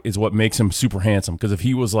Rock is what makes him super handsome. Because if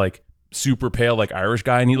he was like super pale, like Irish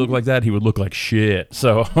guy, and he looked like that, he would look like shit.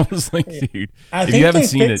 So I was like, dude, if you haven't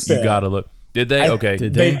seen it, you gotta look. Did they? Okay,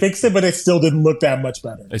 they fixed it, but it still didn't look that much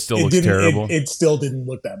better. It still looks terrible. It still didn't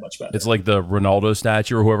look that much better. It's like the Ronaldo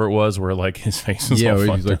statue or whoever it was, where like his face was all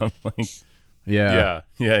fucked up. Like, yeah.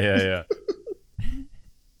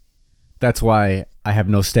 That's why I have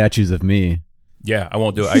no statues of me. Yeah, I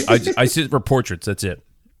won't do it. I sit for portraits. That's it.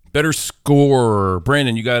 Better score,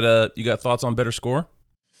 Brandon. You got thoughts on better score?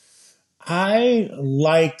 I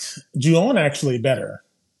liked Ju-on actually better.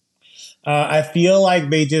 I feel like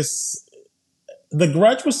The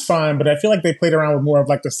Grudge was fine, but I feel like they played around with more of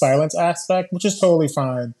like the silence aspect, which is totally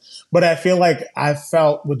fine. But I feel like I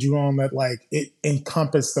felt with Ju-on that like it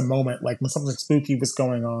encompassed the moment. Like when something spooky was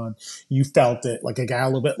going on, you felt it. Like it got a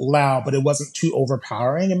little bit loud, but it wasn't too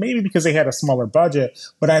overpowering. And maybe because they had a smaller budget,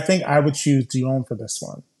 but I think I would choose Ju-on for this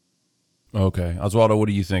one. Okay. Oswaldo, what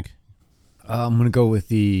do you think? I'm going to go with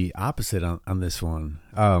the opposite on this one.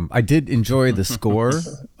 I did enjoy the score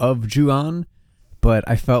of Ju-on, but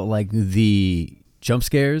I felt like the jump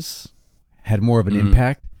scares had more of an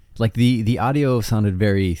impact. Like the audio sounded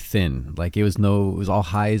very thin. Like it was all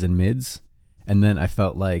highs and mids. And then I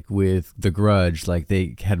felt like with The Grudge, like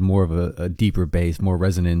they had more of a deeper bass, more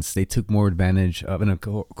resonance. They took more advantage of, and of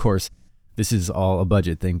course, this is all a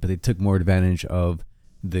budget thing, but they took more advantage of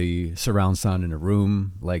the surround sound in a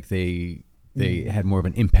room. Like they had more of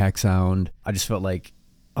an impact sound. I just felt like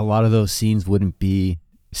a lot of those scenes wouldn't be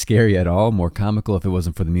scary at all, more comical if it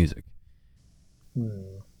wasn't for the music.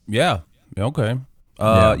 Yeah. Okay.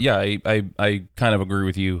 I kind of agree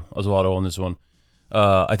with you, Osvaldo, on this one.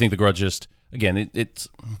 I think The Grudge just, again, it's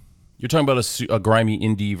you're talking about a grimy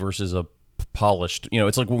indie versus a polished,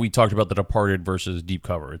 it's like when we talked about The Departed versus Deep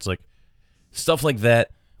Cover. It's like stuff like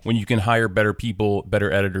that. When you can hire better people,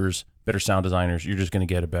 better editors, better sound designers, you're just going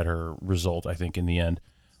to get a better result, I think, in the end.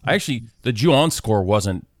 The Ju-on score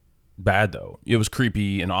wasn't bad, though. It was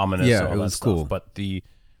creepy and ominous. Yeah, and all it that was stuff. cool. But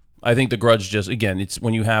I think The Grudge just, again, it's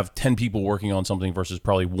when you have 10 people working on something versus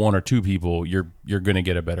probably 1 or 2 people, you're going to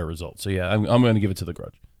get a better result. So yeah, I'm going to give it to The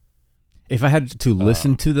Grudge. If I had to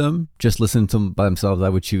listen to them, just listen to them by themselves, I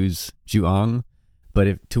would choose Ju-on. But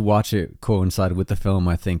if to watch it coincide with the film,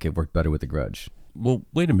 I think it worked better with The Grudge. Well,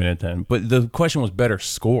 wait a minute then. But the question was better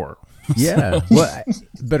score. Yeah, well,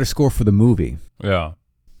 better score for the movie. Yeah.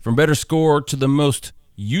 From better score to the most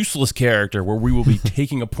useless character where we will be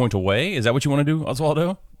taking a point away. Is that what you want to do,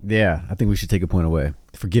 Osvaldo? Yeah, I think we should take a point away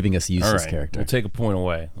for giving us a useless All right, character. we'll take a point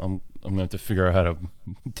away. I'm going to have to figure out how to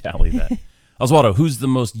tally that. Osvaldo, who's the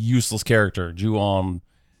most useless character? Ju-on,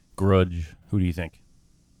 Grudge, who do you think?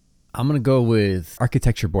 I'm going to go with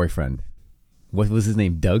Architecture Boyfriend. What was his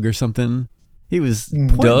name? Doug or something? He was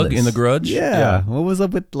pointless. Doug in The Grudge? Yeah. What was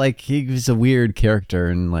up with, he was a weird character,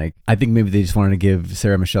 and, I think maybe they just wanted to give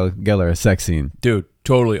Sarah Michelle Gellar a sex scene. Dude,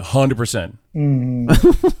 totally, 100%.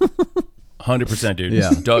 100%, dude.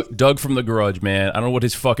 Yeah. Doug from The Grudge, man. I don't know what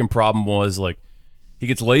his fucking problem was. He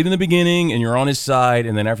gets laid in the beginning, and you're on his side,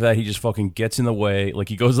 and then after that, he just fucking gets in the way.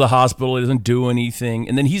 He goes to the hospital, he doesn't do anything,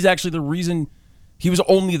 and then he's actually the reason. He was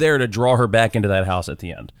only there to draw her back into that house at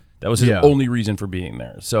the end. That was his only reason for being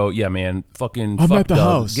there. So, yeah, man, fucking I'm fuck at the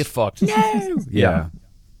Doug. house. Get fucked. No! Yeah.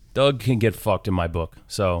 Doug can get fucked in my book.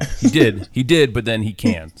 So, he did, but then he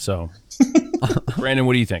can. So, Brandon,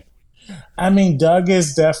 what do you think? I mean, Doug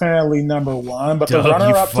is definitely number one, but Doug, the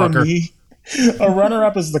runner-up you for fucker. me, a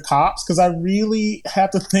runner-up is the cops, because I really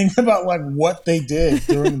have to think about what they did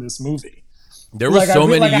during this movie. There were so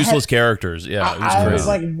many useless characters. Yeah, it was I crazy. was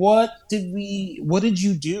like, what did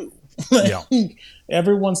you do? Yeah.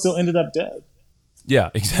 Everyone still ended up dead.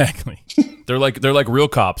 Yeah, exactly. They're like real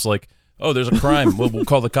cops. Oh, there's a crime. We'll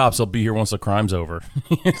call the cops. They'll be here once the crime's over.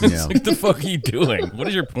 It's what the fuck are you doing? What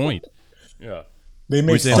is your point? Yeah. They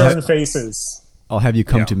make stern faces. I'll have you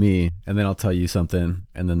come to me, and then I'll tell you something,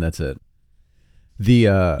 and then that's it.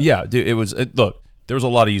 Yeah, dude, it was... look, there was a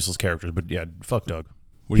lot of useless characters, but yeah, fuck Doug.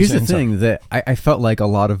 Here's the thing that I felt like a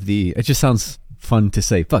lot of it just sounds fun to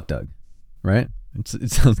say, fuck Doug, right?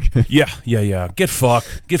 It sounds good. Yeah. Get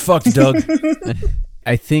fucked, Doug.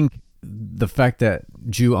 I think the fact that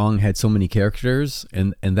Ju-on had so many characters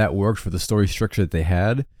and that worked for the story structure that they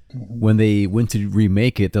had, when they went to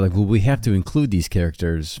remake it, they're like, well, we have to include these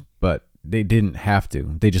characters, but they didn't have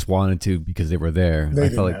to. They just wanted to because they were there. They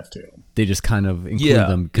didn't have to. They just kind of included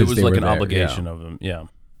them because it was they like were an there. obligation of them. Yeah.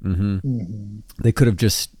 They could have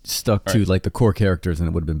just stuck to the core characters and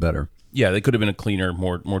it would have been better. Yeah, they could have been a cleaner,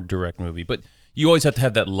 more direct movie. But you always have to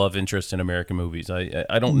have that love interest in American movies.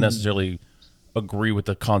 I don't necessarily agree with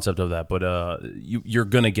the concept of that, but you're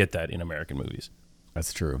going to get that in American movies.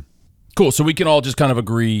 That's true. Cool. So we can all just kind of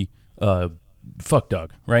agree, fuck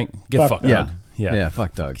Doug, right? Get fucked, Doug. Yeah,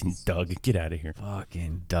 fuck Doug. Fucking Doug, get out of here.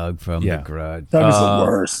 Fucking Doug from The Grudge. Doug is the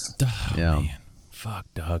worst. Oh, man. Fuck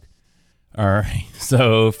Doug. All right.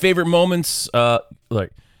 So favorite moments, it's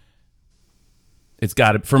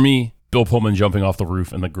got it for me. Bill Pullman jumping off the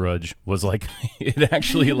roof in The Grudge was it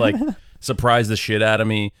actually surprised the shit out of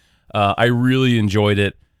me. I really enjoyed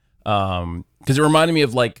it because it reminded me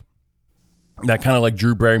of that kind of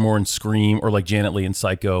Drew Barrymore in Scream or Janet Leigh in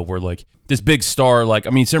Psycho, where this big star,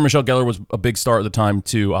 Sarah Michelle Gellar was a big star at the time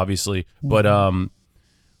too, obviously, but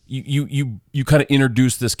you kind of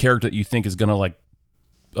introduce this character that you think is gonna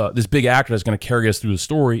this big actor that's going to carry us through the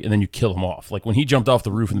story, and then you kill him off. When he jumped off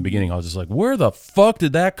the roof in the beginning, I was just like, where the fuck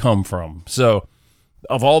did that come from? So,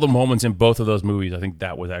 of all the moments in both of those movies, I think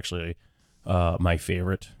that was actually my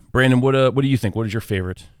favorite. Brandon, what do you think? What is your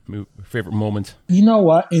favorite moment? You know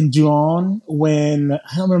what? In Ju-on, when,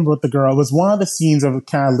 I don't remember what the girl, it was one of the scenes of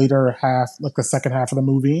kind of later half, the second half of the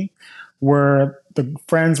movie, where the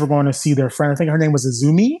friends were going to see their friend. I think her name was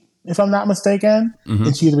Izumi, if I'm not mistaken.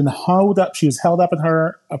 And she had been she was held up in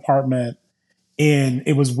her apartment, and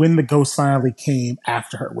it was when the ghost finally came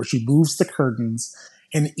after her, where she moves the curtains,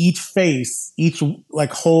 and each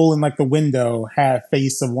like hole in like the window had a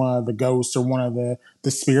face of one of the ghosts or one of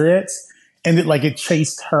the spirits, and it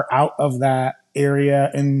chased her out of that area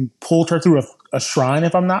and pulled her through a shrine,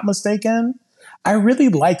 if I'm not mistaken. I really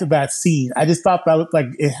liked that scene. I just thought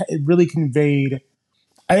that it really conveyed.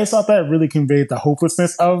 I just thought that really conveyed the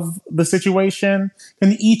hopelessness of the situation.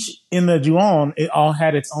 And each in the Ju-on, it all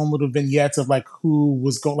had its own little vignettes of like who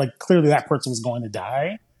was going. Like clearly that person was going to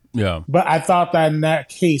die. Yeah. But I thought that in that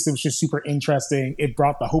case, it was just super interesting. It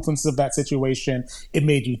brought the hopelessness of that situation. It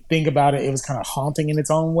made you think about it. It was kind of haunting in its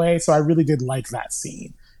own way. So I really did like that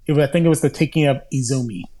scene. I think it was the taking of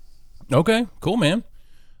Izumi. Okay, cool, man.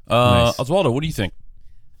 Nice. Oswaldo, what do you think?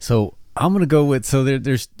 So I'm gonna go with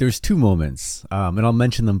there's two moments, and I'll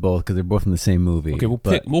mention them both because they're both in the same movie. Okay, we'll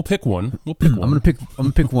pick one. We'll pick one. I'm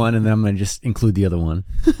gonna pick one, and then I'm gonna just include the other one.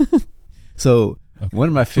 So one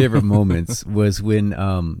of my favorite moments was when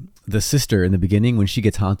the sister in the beginning, when she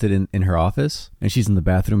gets haunted in her office, and she's in the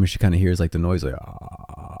bathroom, and she kind of hears like the noise, like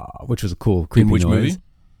which was a cool creepy in which noise. Movie?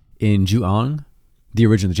 In Ju-on, the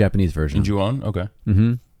original, the Japanese version. In Ju-on, okay.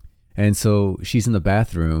 Mm-hmm. And so she's in the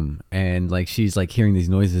bathroom and like she's like hearing these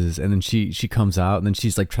noises, and then she comes out, and then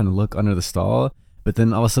she's like trying to look under the stall, but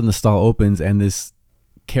then all of a sudden the stall opens and this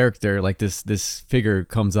character, like this figure,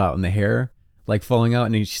 comes out, and the hair like falling out,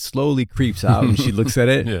 and she slowly creeps out and she looks at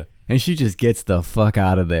it. Yeah. And she just gets the fuck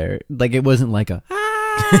out of there. Like it wasn't like a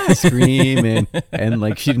scream and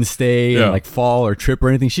like she didn't stay and like fall or trip or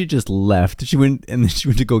anything. She just left. She went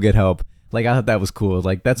to go get help. Like I thought that was cool.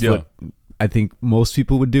 Like that's what I think most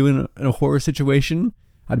people would do in a horror situation.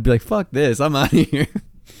 I'd be like, fuck this, I'm out of here.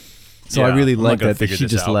 So I really like that she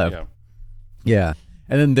just left. Yeah.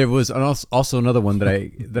 And then there was also another one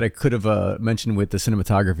that I could have mentioned with the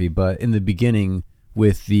cinematography, but in the beginning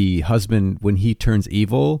with the husband, when he turns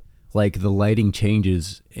evil, like the lighting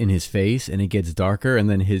changes in his face and it gets darker, and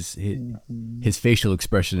then his facial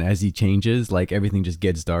expression as he changes, like everything just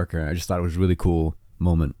gets darker. I just thought it was a really cool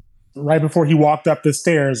moment. Right before he walked up the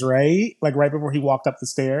stairs, right? Like right before he walked up the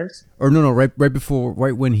stairs? Or no, right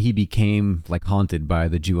when he became like haunted by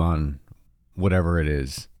the Ju-on, whatever it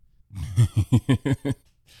is.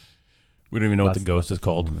 We don't even know what the ghost is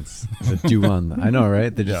called. The Ju-on. I know,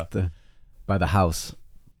 right? They're just by the house.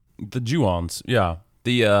 The Ju-ons, yeah.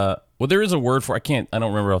 Well, there is a word for, I don't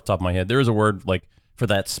remember off the top of my head. There is a word like for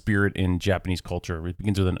that spirit in Japanese culture. It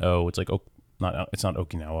begins with an O. It's like, it's not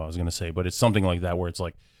Okinawa, I was going to say, but it's something like that where it's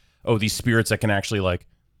like, oh, these spirits that can actually like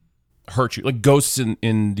hurt you. Like ghosts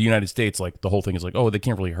in the United States, like the whole thing is like, oh, they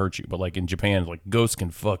can't really hurt you. But like in Japan, like ghosts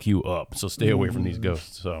can fuck you up. So stay away from these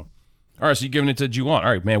ghosts. So, all right, so you're giving it to Ju-on.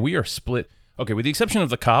 All right, man, we are split. Okay, with the exception of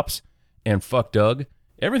the cops and fuck Doug,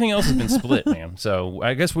 everything else has been split, man. So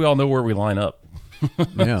I guess we all know where we line up.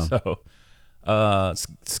 Yeah. So,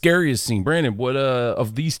 scariest scene. Brandon, what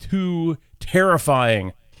of these two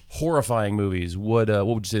terrifying, horrifying movies, what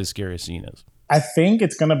would you say the scariest scene is? I think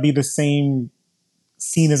it's going to be the same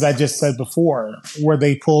scene as I just said before, where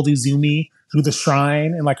they pulled Izumi through the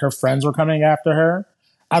shrine and like her friends were coming after her.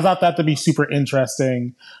 I thought that to be super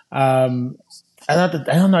interesting. I don't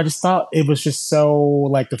know. I just thought it was just so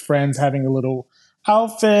like the friends having a little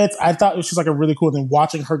outfits. I thought it was just like a really cool thing.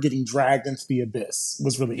 Watching her getting dragged into the abyss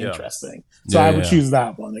was really interesting. So I would choose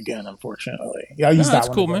that one again, unfortunately. Yeah, I'll use that one.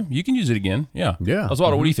 That's cool, again. man. You can use it again. Yeah. Yeah.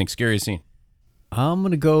 Oswaldo, what do you think? Scariest scene? I'm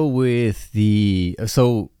going to go with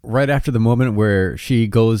so right after the moment where she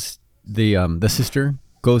goes, the sister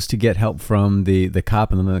goes to get help from the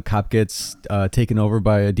cop, and then the cop gets taken over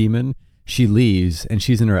by a demon. She leaves and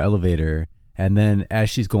she's in her elevator. And then as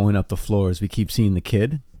she's going up the floors, we keep seeing the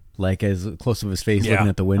kid, like as close to his face looking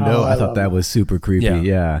at the window. I thought that was super creepy.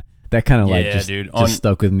 Yeah. That kind of like just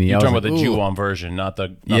stuck with me. You're talking about the Ju-on version, not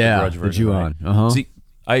the Grudge version. The Ju-on. Right? Uh-huh. See,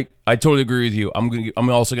 I totally agree with you. I'm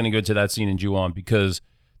also going to go to that scene in Ju-on because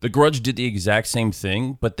the Grudge did the exact same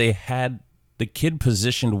thing, but they had the kid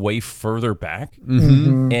positioned way further back,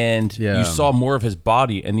 and you saw more of his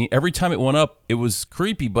body. And every time it went up, it was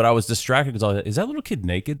creepy, but I was distracted because I was like, is that little kid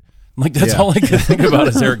naked? Like that's all I could think about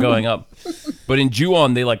as they're going up. But in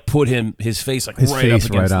Ju-on, they like put his face like right up against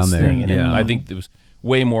right on this there. thing, and I think it was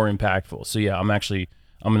way more impactful. So yeah, I'm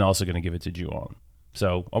also going to give it to Ju-on.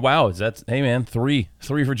 So wow, hey man, three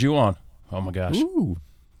for Ju-on. Oh my gosh. Ooh.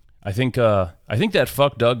 I think that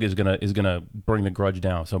fuck Doug is gonna bring the Grudge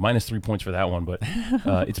down. So -3 points for that one, but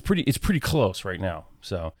it's pretty close right now.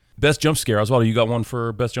 So best jump scare, Oswaldo, you got one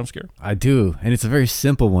for best jump scare? I do, and it's a very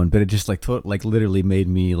simple one, but it just like literally made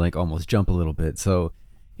me like almost jump a little bit. So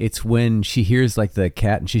it's when she hears like the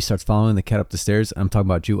cat and she starts following the cat up the stairs. I'm talking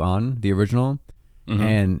about Ju-on, the original,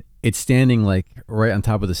 and it's standing like right on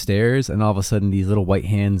top of the stairs, and all of a sudden these little white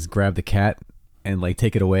hands grab the cat and like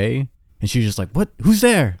take it away, and she's just like, "What? Who's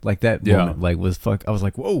there?" Like that Yeah. moment, like was fuck. I was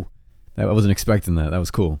like, "Whoa!" I wasn't expecting that. That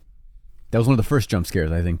was cool. That was one of the first jump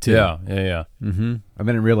scares, I think, too. Yeah. Mm-hmm. I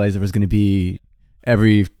didn't realize there was going to be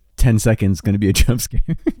every 10 seconds going to be a jump scare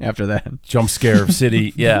after that. Jump scare of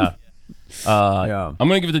city. Yeah. Yeah. I'm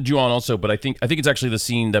gonna give it to Ju-on also, but I think it's actually the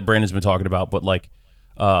scene that Brandon's been talking about, but like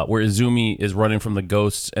where Izumi is running from the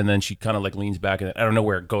ghosts, and then she kind of like leans back, and I don't know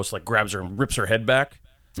where a ghost like grabs her and rips her head back.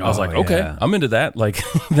 I was like, okay, yeah. I'm into that. Like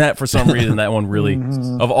that for some reason, that one really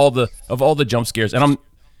of all the jump scares, and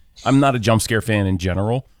I'm not a jump scare fan in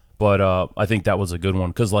general, but I think that was a good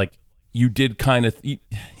one because like you did kind of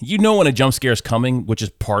you know when a jump scare is coming, which is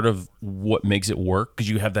part of what makes it work because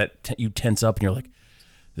you have that you tense up and you're like,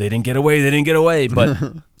 they didn't get away, but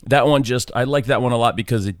that one I like that one a lot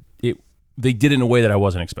because they did it in a way that I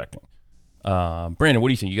wasn't expecting. Brandon, what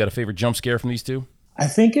do you think? You got a favorite jump scare from these two? I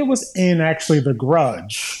think it was in actually The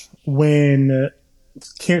Grudge when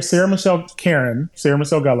Sarah Michelle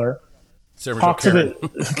Gellar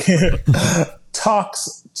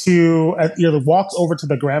walks over to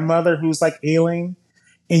the grandmother who's like ailing,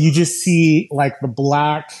 and you just see like the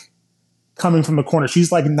black coming from the corner.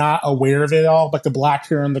 She's like not aware of it all, like the black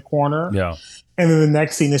hair in the corner. Yeah. And then the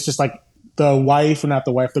next scene is just like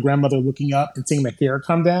the grandmother looking up and seeing the hair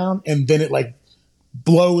come down, and then it like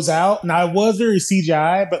blows out. Now it was very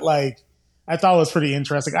CGI, but like I thought it was pretty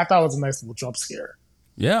interesting. I thought it was a nice little jump scare.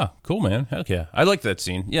 Yeah, cool, man. Heck yeah. I like that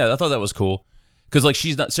scene. Yeah, I thought that was cool. Because like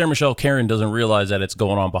Sarah Michelle Karen doesn't realize that it's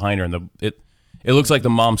going on behind her, and it looks like the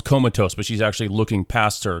mom's comatose, but she's actually looking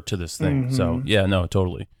past her to this thing. Mm-hmm. So yeah, no,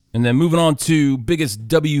 totally. And then moving on to biggest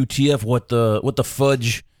WTF, what the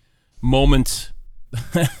fudge moment.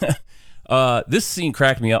 This scene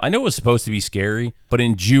cracked me up. I know it was supposed to be scary, but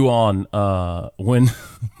in Ju-on, when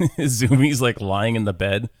Zumi's like lying in the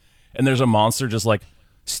bed and there's a monster just like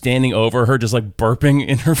standing over her, just like burping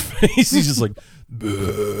in her face. He's just like,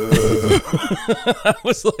 I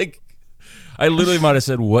was like, I literally might have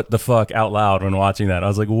said "what the fuck" out loud when watching that. I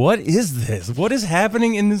was like, what is this? What is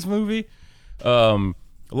happening in this movie?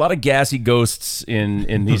 A lot of gassy ghosts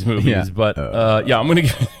in these movies, Yeah. but yeah, I'm gonna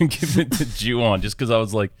give it to Ju-on just because I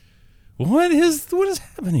was like, what is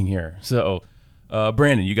happening here? So,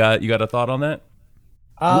 Brandon, you got a thought on that?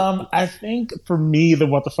 I think for me, the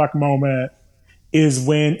what the fuck moment is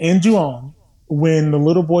when in Ju-on, when the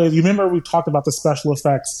little boy, you remember we talked about the special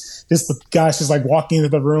effects, just the guy's just like walking into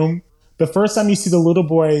the room. The first time you see the little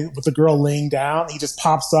boy with the girl laying down, he just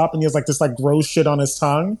pops up and he has like this like gross shit on his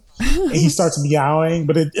tongue, and he starts meowing.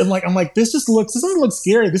 But I'm like, this doesn't look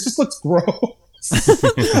scary. This just looks gross.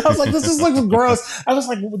 I was like, this just looks gross. I was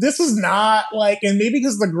like, this is not like, and maybe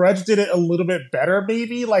because The Grudge did it a little bit better,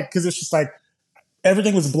 maybe like because it's just like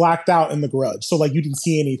everything was blacked out in The Grudge, so like you didn't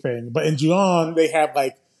see anything. But in Ju-on, they had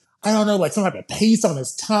like, I don't know, like some type of paste on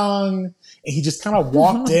his tongue, and he just kind of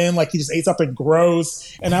walked in like he just ate something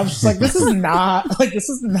gross, and I was just like, this is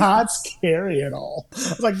not scary at all. I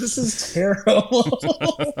was like, this is terrible.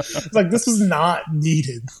 Like this was not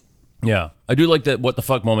needed. Yeah, I do like that. What the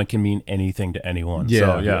fuck moment can mean anything to anyone. Yeah,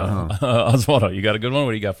 so, yeah. Osvaldo, you got a good one?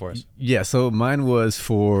 What do you got for us? Yeah, so mine was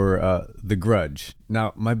for The Grudge.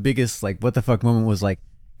 Now, my biggest like what the fuck moment was like,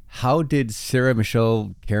 how did Sarah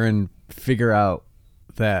Michelle Karen figure out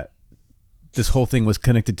that this whole thing was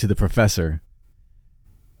connected to the professor?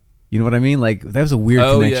 You know what I mean? Like that was a weird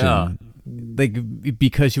connection. Yeah. Like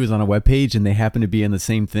because she was on a webpage and they happen to be in the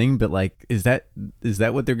same thing, but like is that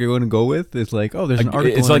what they're going to go with? It's like, oh, there's an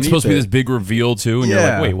article. It's like supposed to be this big reveal too, and you're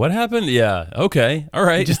Yeah. like, wait, what happened? Yeah, okay, all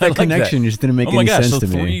right. Just I that like connection just didn't make oh my any gosh, sense so to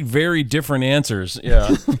me. three very different answers.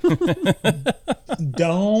 Yeah.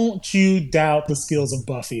 Don't you doubt the skills of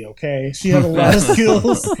Buffy, okay? She has a lot of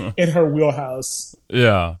skills in her wheelhouse.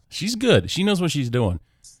 Yeah, she's good. She knows what she's doing.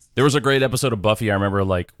 There was a great episode of Buffy I remember,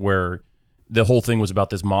 like where the whole thing was about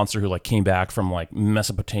this monster who like came back from like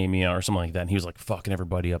Mesopotamia or something like that, and he was like fucking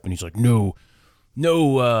everybody up, and he's like, no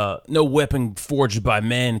weapon forged by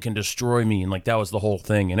man can destroy me, and like that was the whole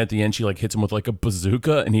thing. And at the end, she like hits him with like a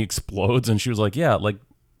bazooka, and he explodes, and she was like, yeah, like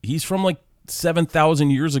he's from like 7,000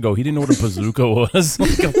 years ago. He didn't know what a bazooka was.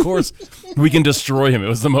 Like, of course, we can destroy him. It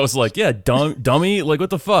was the most like, yeah, dummy. Like, what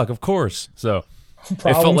the fuck? Of course. So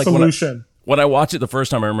Problem like solution. when I watched it the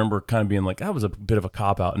first time, I remember kind of being like, that was a bit of a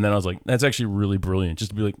cop out. And then I was like, that's actually really brilliant. Just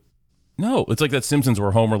to be like, no, it's like that Simpsons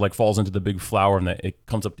where Homer like falls into the big flower and that it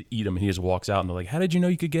comes up to eat him, and he just walks out, and they're like, how did you know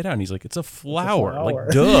you could get out? And he's like, it's a flower. Like,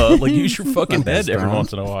 duh. Like, use your fucking head every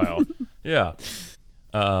once in a while. Yeah.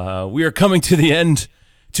 We are coming to the end.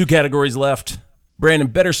 2 categories left. Brandon,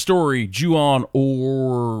 better story, Ju-on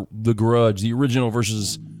or The Grudge, the original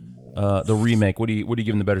versus the remake. What are you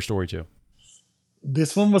giving the better story to?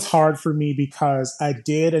 This one was hard for me because I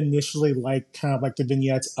did initially like kind of like the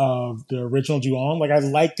vignettes of the original Ju-on. Like I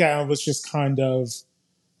liked how it was just kind of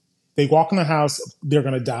they walk in the house, they're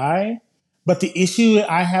gonna die. But the issue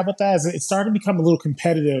I have with that is it started to become a little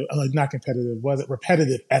competitive, like not competitive, was it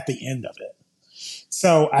repetitive at the end of it?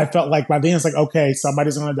 So I felt like by then it's like, okay,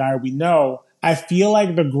 somebody's gonna die, we know. I feel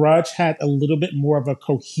like The Grudge had a little bit more of a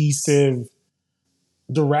cohesive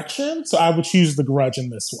direction, so I would choose The Grudge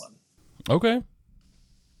in this one. Okay.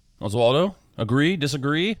 Oswaldo, agree,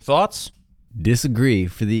 disagree, thoughts? Disagree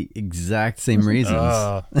for the exact same reasons.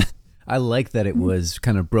 I like that it was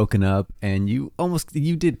kind of broken up, and you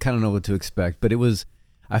did kind of know what to expect, but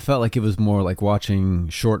I felt like it was more like watching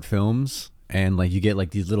short films, and like you get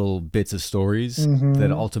like these little bits of stories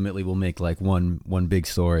that ultimately will make like one big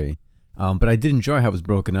story. But I did enjoy how it was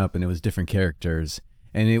broken up, and it was different characters,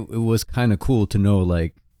 and it was kind of cool to know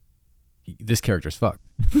like this character's fucked.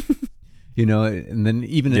 You know, and then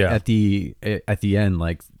even at the end,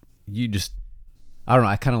 like I don't know,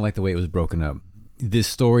 I kind of like the way it was broken up. This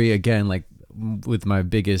story again, like with my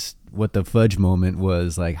biggest what the fudge moment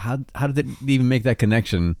was like, how did it even make that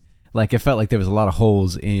connection? Like it felt like there was a lot of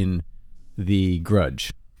holes in the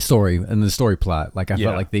Grudge story and the story plot. Like I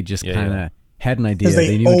felt like they just kind of had an idea,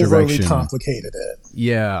 they knew a direction. Complicated it.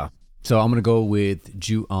 Yeah, so I'm gonna go with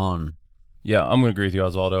Ju-on. Yeah, I'm gonna agree with you,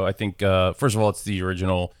 Oswaldo. I think first of all, it's the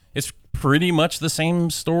original. It's pretty much the same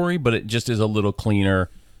story, but it just is a little cleaner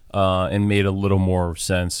and made a little more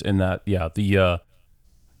sense in that. Yeah,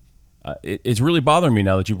 it's really bothering me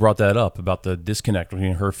now that you brought that up about the disconnect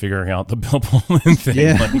between her figuring out the Bill Pullman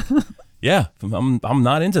thing. Yeah, like, I'm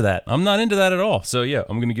not into that. I'm not into that at all. So yeah,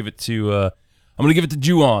 I'm gonna give it to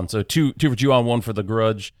Ju-on. So two for Ju-on, one for The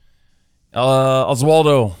Grudge.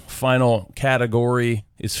 Oswaldo, final category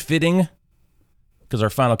is fitting because our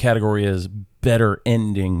final category is better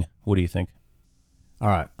ending. What do you think? All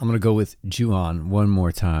right, I'm going to go with Ju-on one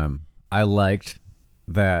more time. I liked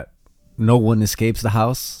that no one escapes the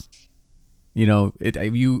house. You know,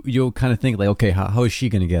 you'll kind of think like, okay, how is she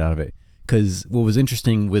going to get out of it? Because what was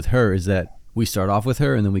interesting with her is that we start off with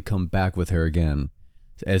her and then we come back with her again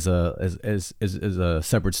as a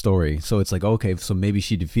separate story. So it's like, okay, so maybe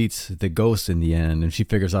she defeats the ghost in the end and she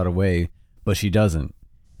figures out a way, but she doesn't.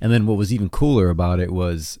 And then what was even cooler about it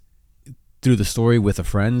was through the story with the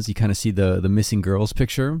friends, you kind of see the missing girls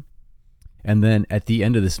picture. And then at the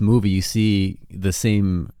end of this movie, you see the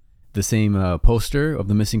same poster of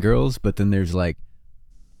the missing girls, but then there's like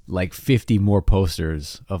 50 more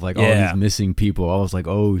posters of like all these missing people. I was like,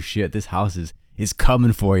 oh shit, this house is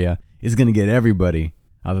coming for you. It's going to get everybody.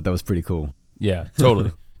 I thought that was pretty cool. Yeah,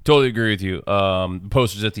 totally. Totally agree with you.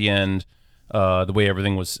 Posters at the end, the way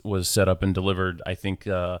everything was set up and delivered, I think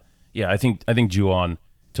I think Ju-on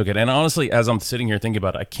took it. And honestly, as I'm sitting here thinking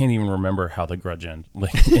about it, I can't even remember how The Grudge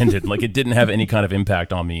ended. Like it didn't have any kind of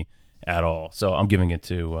impact on me at all. So I'm giving it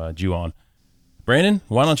to Ju-on. Brandon,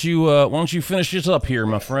 why don't you finish this up here,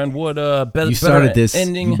 my friend? What you started this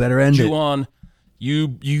ending? You better end Ju-on.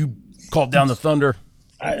 You called down the thunder.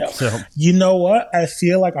 I know. So. You know what? I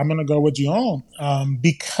feel like I'm going to go with Ju-on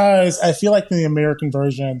because I feel like in the American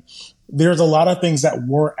version, there's a lot of things that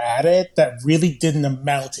were added that really didn't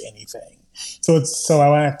amount to anything. So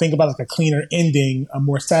when I think about like a cleaner ending, a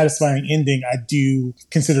more satisfying ending, I do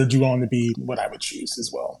consider Ju-on to be what I would choose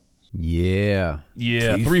as well. Yeah.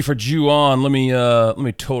 3 for Ju-on. Let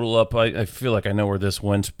me total up. I feel like I know where this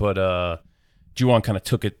went, but Ju-on kind of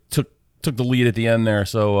took the lead at the end there.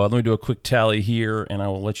 So let me do a quick tally here, and I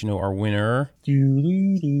will let you know our winner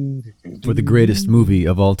for the greatest movie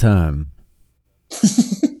of all time.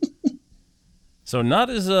 So not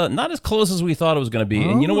as close as we thought it was going to be.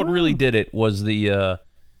 And you know what really did it was the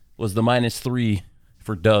 -3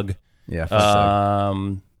 for Doug. Yeah. For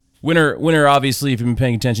Doug. Winner obviously, if you've been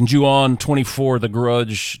paying attention, Ju-on 24, The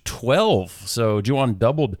Grudge 12. So Ju-on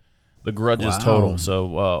doubled The Grudge's total.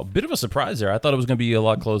 So a bit of a surprise there. I thought it was going to be a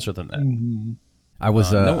lot closer than that. Mm-hmm.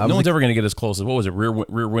 No one's ever going to get as close as, what was it,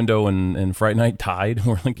 Rear Window and Fright Night tied?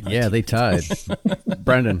 Yeah, they tied.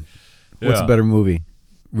 Brandon, what's a better movie?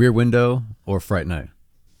 Rear Window or Fright Night?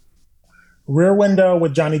 Rear Window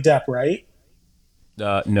with Johnny Depp, right?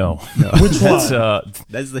 No. Which one?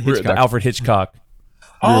 That's the Hitchcock. The Alfred Hitchcock.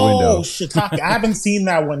 Shiitake. I haven't seen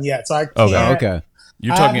that one yet, so I can't. Okay.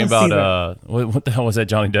 You're talking about what the hell was that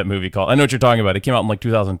Johnny Depp movie called? I know what you're talking about. It came out in like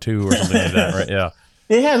 2002 or something like that, right? Yeah.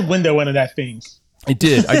 It had window into that thing. It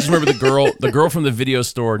did. I just remember the girl from the video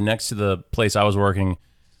store next to the place I was working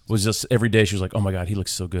was just every day she was like, "Oh my god, he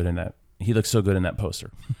looks so good in that. He looks so good in that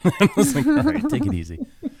poster." I was like, "All right, take it easy."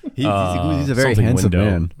 He's a very handsome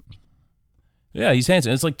man. Yeah, he's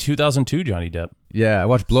handsome. It's like 2002 Johnny Depp. Yeah, I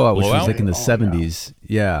watched Blowout, which was Blowout? like in the Oh, no. 70s.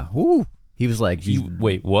 Yeah. Woo. He was like,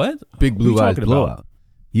 Wait, what? big Who you blue eyes talking about? Blowout.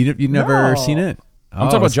 You never No. seen it? I'm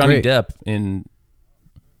talking about it's Johnny great. Depp in.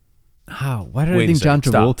 Oh, why did I Wait a think John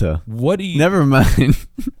second, stop. Travolta? What do you? Never mind.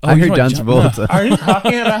 I you heard know John Travolta. Are you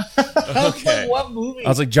talking about? Okay. What movie? I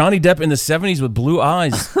was like Johnny Depp in the '70s with blue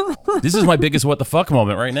eyes. This is my biggest what the fuck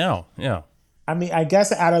moment right now. Yeah. I mean, I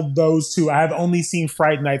guess out of those two, I've only seen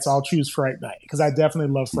Fright Night, so I'll choose Fright Night because I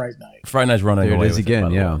definitely love Fright Night. Fright Night's running There it away is with again, by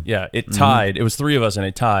the yeah. way. Yeah, it tied. It was three of us and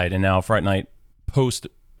it tied, and now Fright Night post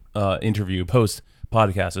interview, post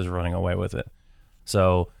podcast is running away with it.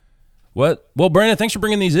 So, what? Well, Brandon, thanks for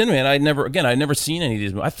bringing these in, man. I'd never seen any of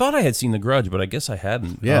these. I thought I had seen The Grudge, but I guess I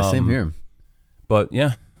hadn't. Yeah, same here. But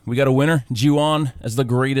yeah, we got a winner. Ju-on as the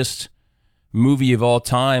greatest movie of all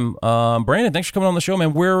time. Brandon, thanks for coming on the show,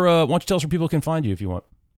 man. Where? Why don't you tell us where people can find you if you want?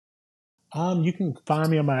 You can find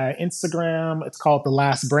me on my Instagram. It's called The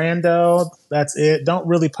Last Brando. That's it. Don't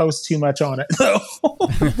really post too much on it,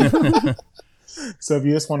 though. So if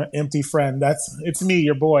you just want an empty friend, it's me,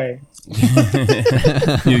 your boy.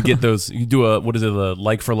 You get those. You do a what is it? A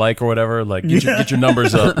like for like or whatever. Like get your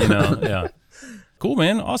numbers up. You know. Yeah. Cool,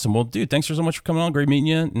 man. Awesome. Well, dude, thanks so much for coming on. Great meeting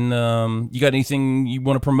you. And you got anything you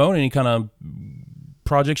want to promote? Any kind of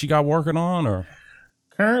projects you got working on, or?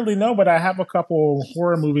 Currently, no, but I have a couple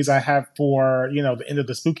horror movies I have for the end of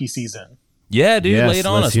the spooky season. Yeah, dude, Yes, lay it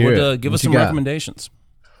on let's us. hear it. Give What us you some got? recommendations.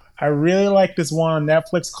 I really like this one on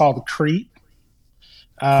Netflix called Creep.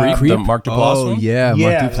 Creep, the Mark Duplass Oh, one? yeah,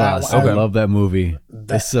 Yeah, Mark Duplass. that one. I love that movie.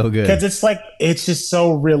 It's so good. Because it's just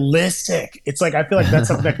so realistic. It's like I feel like that's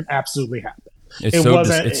something that could absolutely happen.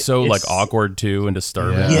 It's so like awkward too and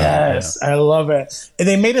disturbing. Yeah. Yes, I love it. And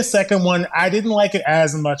they made a second one. I didn't like it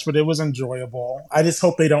as much, but it was enjoyable. I just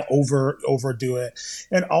hope they don't overdo it.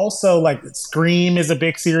 And also, like Scream is a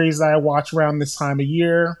big series that I watch around this time of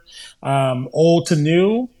year. Old to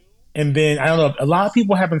new. And then I don't know. A lot of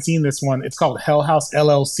people haven't seen this one. It's called Hell House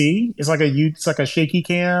LLC. It's like a shaky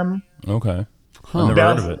cam. Okay. Huh. I've never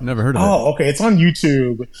heard of it. Never heard of it. Oh, okay. It's on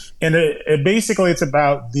YouTube, and it basically it's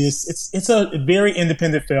about this. It's a very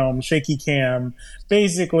independent film, shaky cam.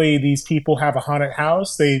 Basically, these people have a haunted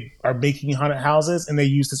house. They are making haunted houses, and they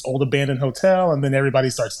use this old abandoned hotel, and then everybody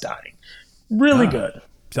starts dying. Really good.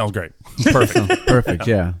 Sounds great. Perfect. Perfect,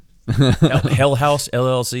 yeah. Hell House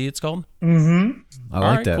LLC. It's called. I All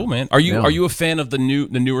like right, that. cool, man. Are you Yeah. are you a fan of the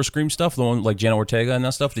newer Scream stuff? The one like Jenna Ortega and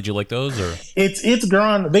that stuff? Did you like those or? It's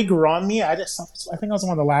grown. They grew on me. I think I was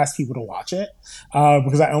one of the last people to watch it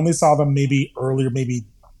because I only saw them maybe earlier, maybe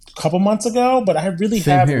a couple months ago. But I really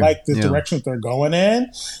Same have here. liked the Yeah. direction that they're going in.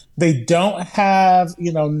 They don't have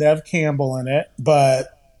Nev Campbell in it, but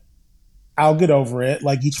I'll get over it.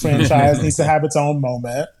 Like each franchise needs to have its own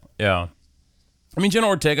moment. Yeah. I mean, Jenna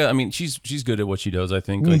Ortega, I mean, she's good at what she does, I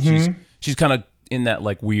think. Like she's kind of in that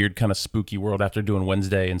like weird kind of spooky world after doing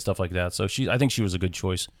Wednesday and stuff like that. So I think she was a good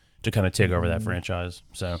choice to kind of take over that franchise.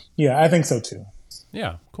 So Yeah, I think so too.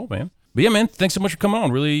 yeah, cool, man. But yeah, man, thanks so much for coming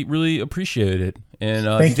on. Really, really appreciate it. And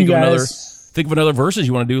Thank if you you, think guys. of another verses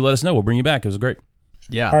you want to do, let us know. We'll bring you back. It was great.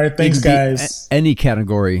 Yeah. All right, thanks, It can be guys. Any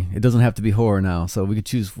category. It doesn't have to be horror now, so we could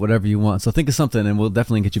choose whatever you want. So think of something, and we'll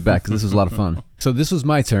definitely get you back because this was a lot of fun. So this was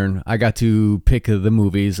my turn. I got to pick the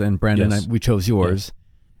movies, and Brandon, Yes. we chose yours.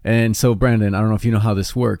 And so, Brandon, I don't know if you know how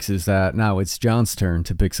this works. Is that now it's John's turn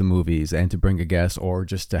to pick some movies and to bring a guest, or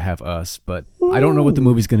just to have us. But I don't know what the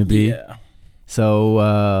movie's going to be. Yeah.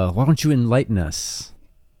 So why don't you enlighten us,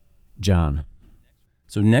 John?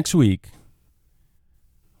 So next week,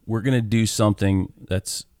 we're going to do something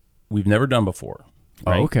that's we've never done before.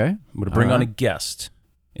 Right? Oh, okay. I'm going to bring All on a right. guest,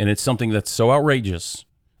 and it's something that's so outrageous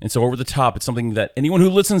and so over the top. It's something that anyone who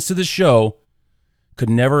listens to this show could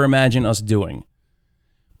never imagine us doing.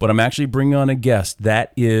 But I'm actually bringing on a guest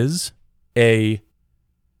that is a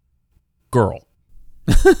girl.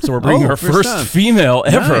 So we're bringing our first first time. female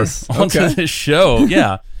ever Nice. onto Okay. this show.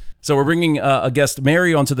 Yeah. So we're bringing a guest,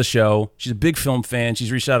 Mary, onto the show. She's a big film fan.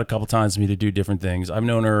 She's reached out a couple times to me to do different things. I've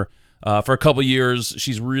known her for a couple years.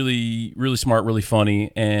 She's really, really smart, really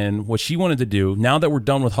funny. And what she wanted to do, now that we're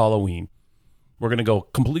done with Halloween, we're going to go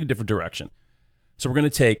a completely different direction. So we're going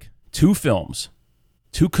to take two films,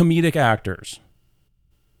 two comedic actors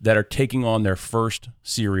that are taking on their first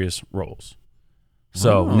serious roles.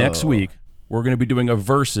 So next week, we're going to be doing a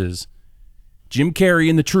versus Jim Carrey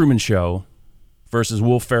in The Truman Show versus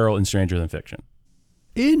Will Ferrell in Stranger Than Fiction.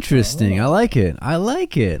 Interesting. I like it. I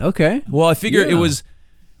like it. Okay. Well, I figure it Yeah. was,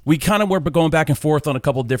 we kind of were going back and forth on a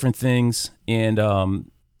couple different things, and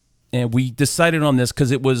we decided on this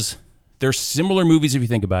because it was, they're similar movies if you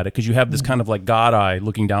think about it, because you have this kind of like God eye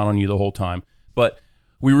looking down on you the whole time. But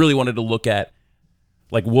we really wanted to look at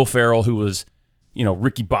like Will Ferrell, who was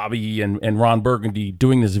Ricky Bobby and Ron Burgundy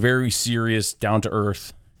doing this very serious,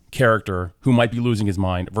 down-to-earth character who might be losing his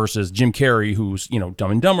mind versus Jim Carrey, who's,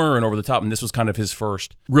 Dumb and Dumber and over the top. And this was kind of his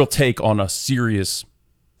first real take on a serious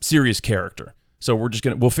character. So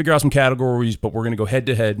we'll figure out some categories, but we're going to go head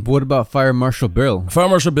to head. What about Fire Marshal Bill? Fire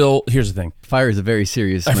Marshal Bill, here's the thing. Fire is a very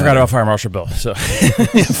serious I forgot about Fire Marshal Bill. So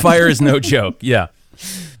fire is no joke. Yeah.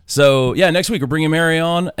 So yeah, next week we're bringing Mary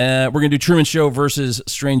on. We're going to do Truman Show versus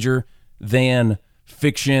Stranger Than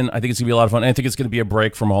Fiction. I think it's going to be a lot of fun. I think it's going to be a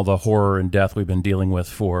break from all the horror and death we've been dealing with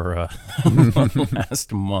for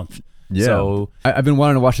last month. Yeah. So I've been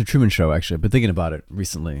wanting to watch The Truman Show, actually. I've been thinking about it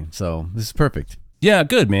recently. So this is perfect. Yeah,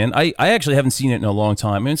 good, man. I actually haven't seen it in a long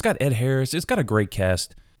time. I mean, it's got Ed Harris. It's got a great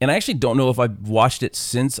cast. And I actually don't know if I've watched it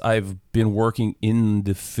since I've been working in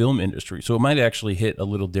the film industry. So it might actually hit a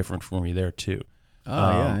little different for me there, too. Oh,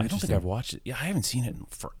 yeah. I don't think I've watched it. Yeah, I haven't seen it in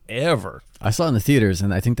forever. I saw it in the theaters,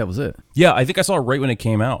 and I think that was it. Yeah, I think I saw it right when it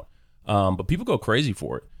came out. But people go crazy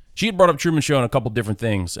for it. She had brought up Truman Show and a couple different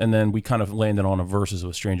things, and then we kind of landed on a versus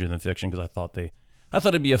with Stranger Than Fiction because I thought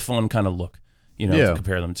it'd be a fun kind of look, to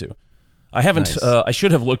compare them to. I haven't. Nice. I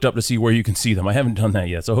should have looked up to see where you can see them. I haven't done that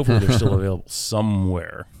yet, so hopefully they're still available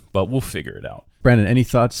somewhere. But we'll figure it out. Brandon, any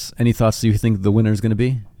thoughts? Any thoughts? Do you think the winner is going to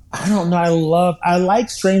be? I don't know. I like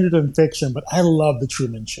Stranger Than Fiction, but I love The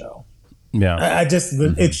Truman Show. Yeah.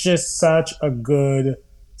 It's just such a good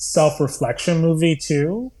self-reflection movie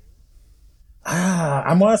too.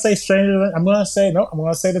 I'm going to say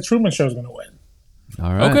The Truman Show is going to win.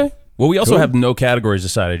 All right. Okay. Well, we also have no categories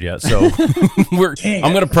decided yet, so I'm going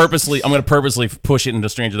to purposely push it into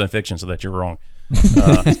Stranger Than Fiction so that you're wrong.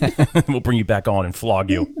 We'll bring you back on and flog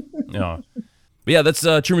you. But yeah, that's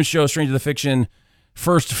Truman Show, Stranger Than Fiction.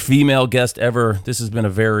 First female guest ever. This has been a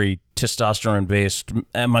very testosterone-based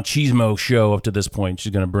machismo show up to this point.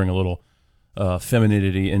 She's going to bring a little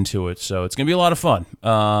femininity into it, so it's going to be a lot of fun.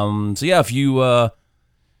 So yeah, if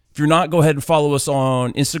you're not, go ahead and follow us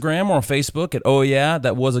on Instagram or on Facebook at Oh Yeah,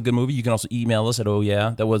 That Was a Good Movie. You can also email us at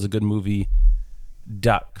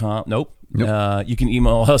ohyeahthatwasagoodmovie.com. Nope. You can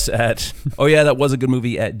email us at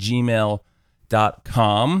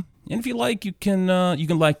ohyeahthatwasagoodmovie@gmail.com. And if you like, you can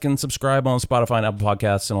like and subscribe on Spotify and Apple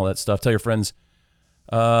Podcasts and all that stuff. Tell your friends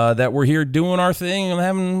that we're here doing our thing and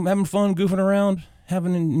having fun, goofing around,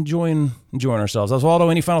 enjoying ourselves.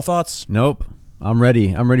 Oswaldo, any final thoughts? Nope. I'm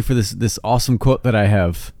ready. I'm ready for this awesome quote that I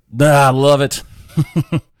have. I love it.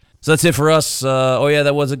 So that's it for us. Oh yeah,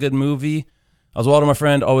 that was a good movie. Oswaldo, my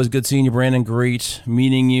friend, always good seeing you. Brandon, great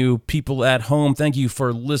meeting you. People at home, thank you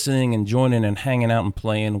for listening and joining and hanging out and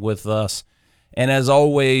playing with us. And as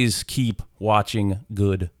always, keep watching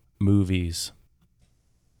good movies.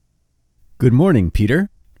 Good morning, Peter.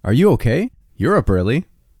 Are you okay? You're up early.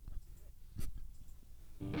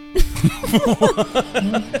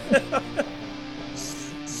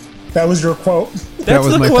 That was your quote. That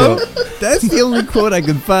was my quote. That's the only quote I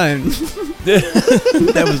could find.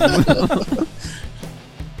 That was.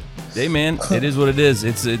 Hey man, it is what it is.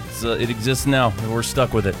 It exists now. We're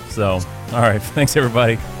stuck with it. So, all right. Thanks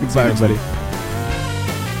everybody. Goodbye, everybody.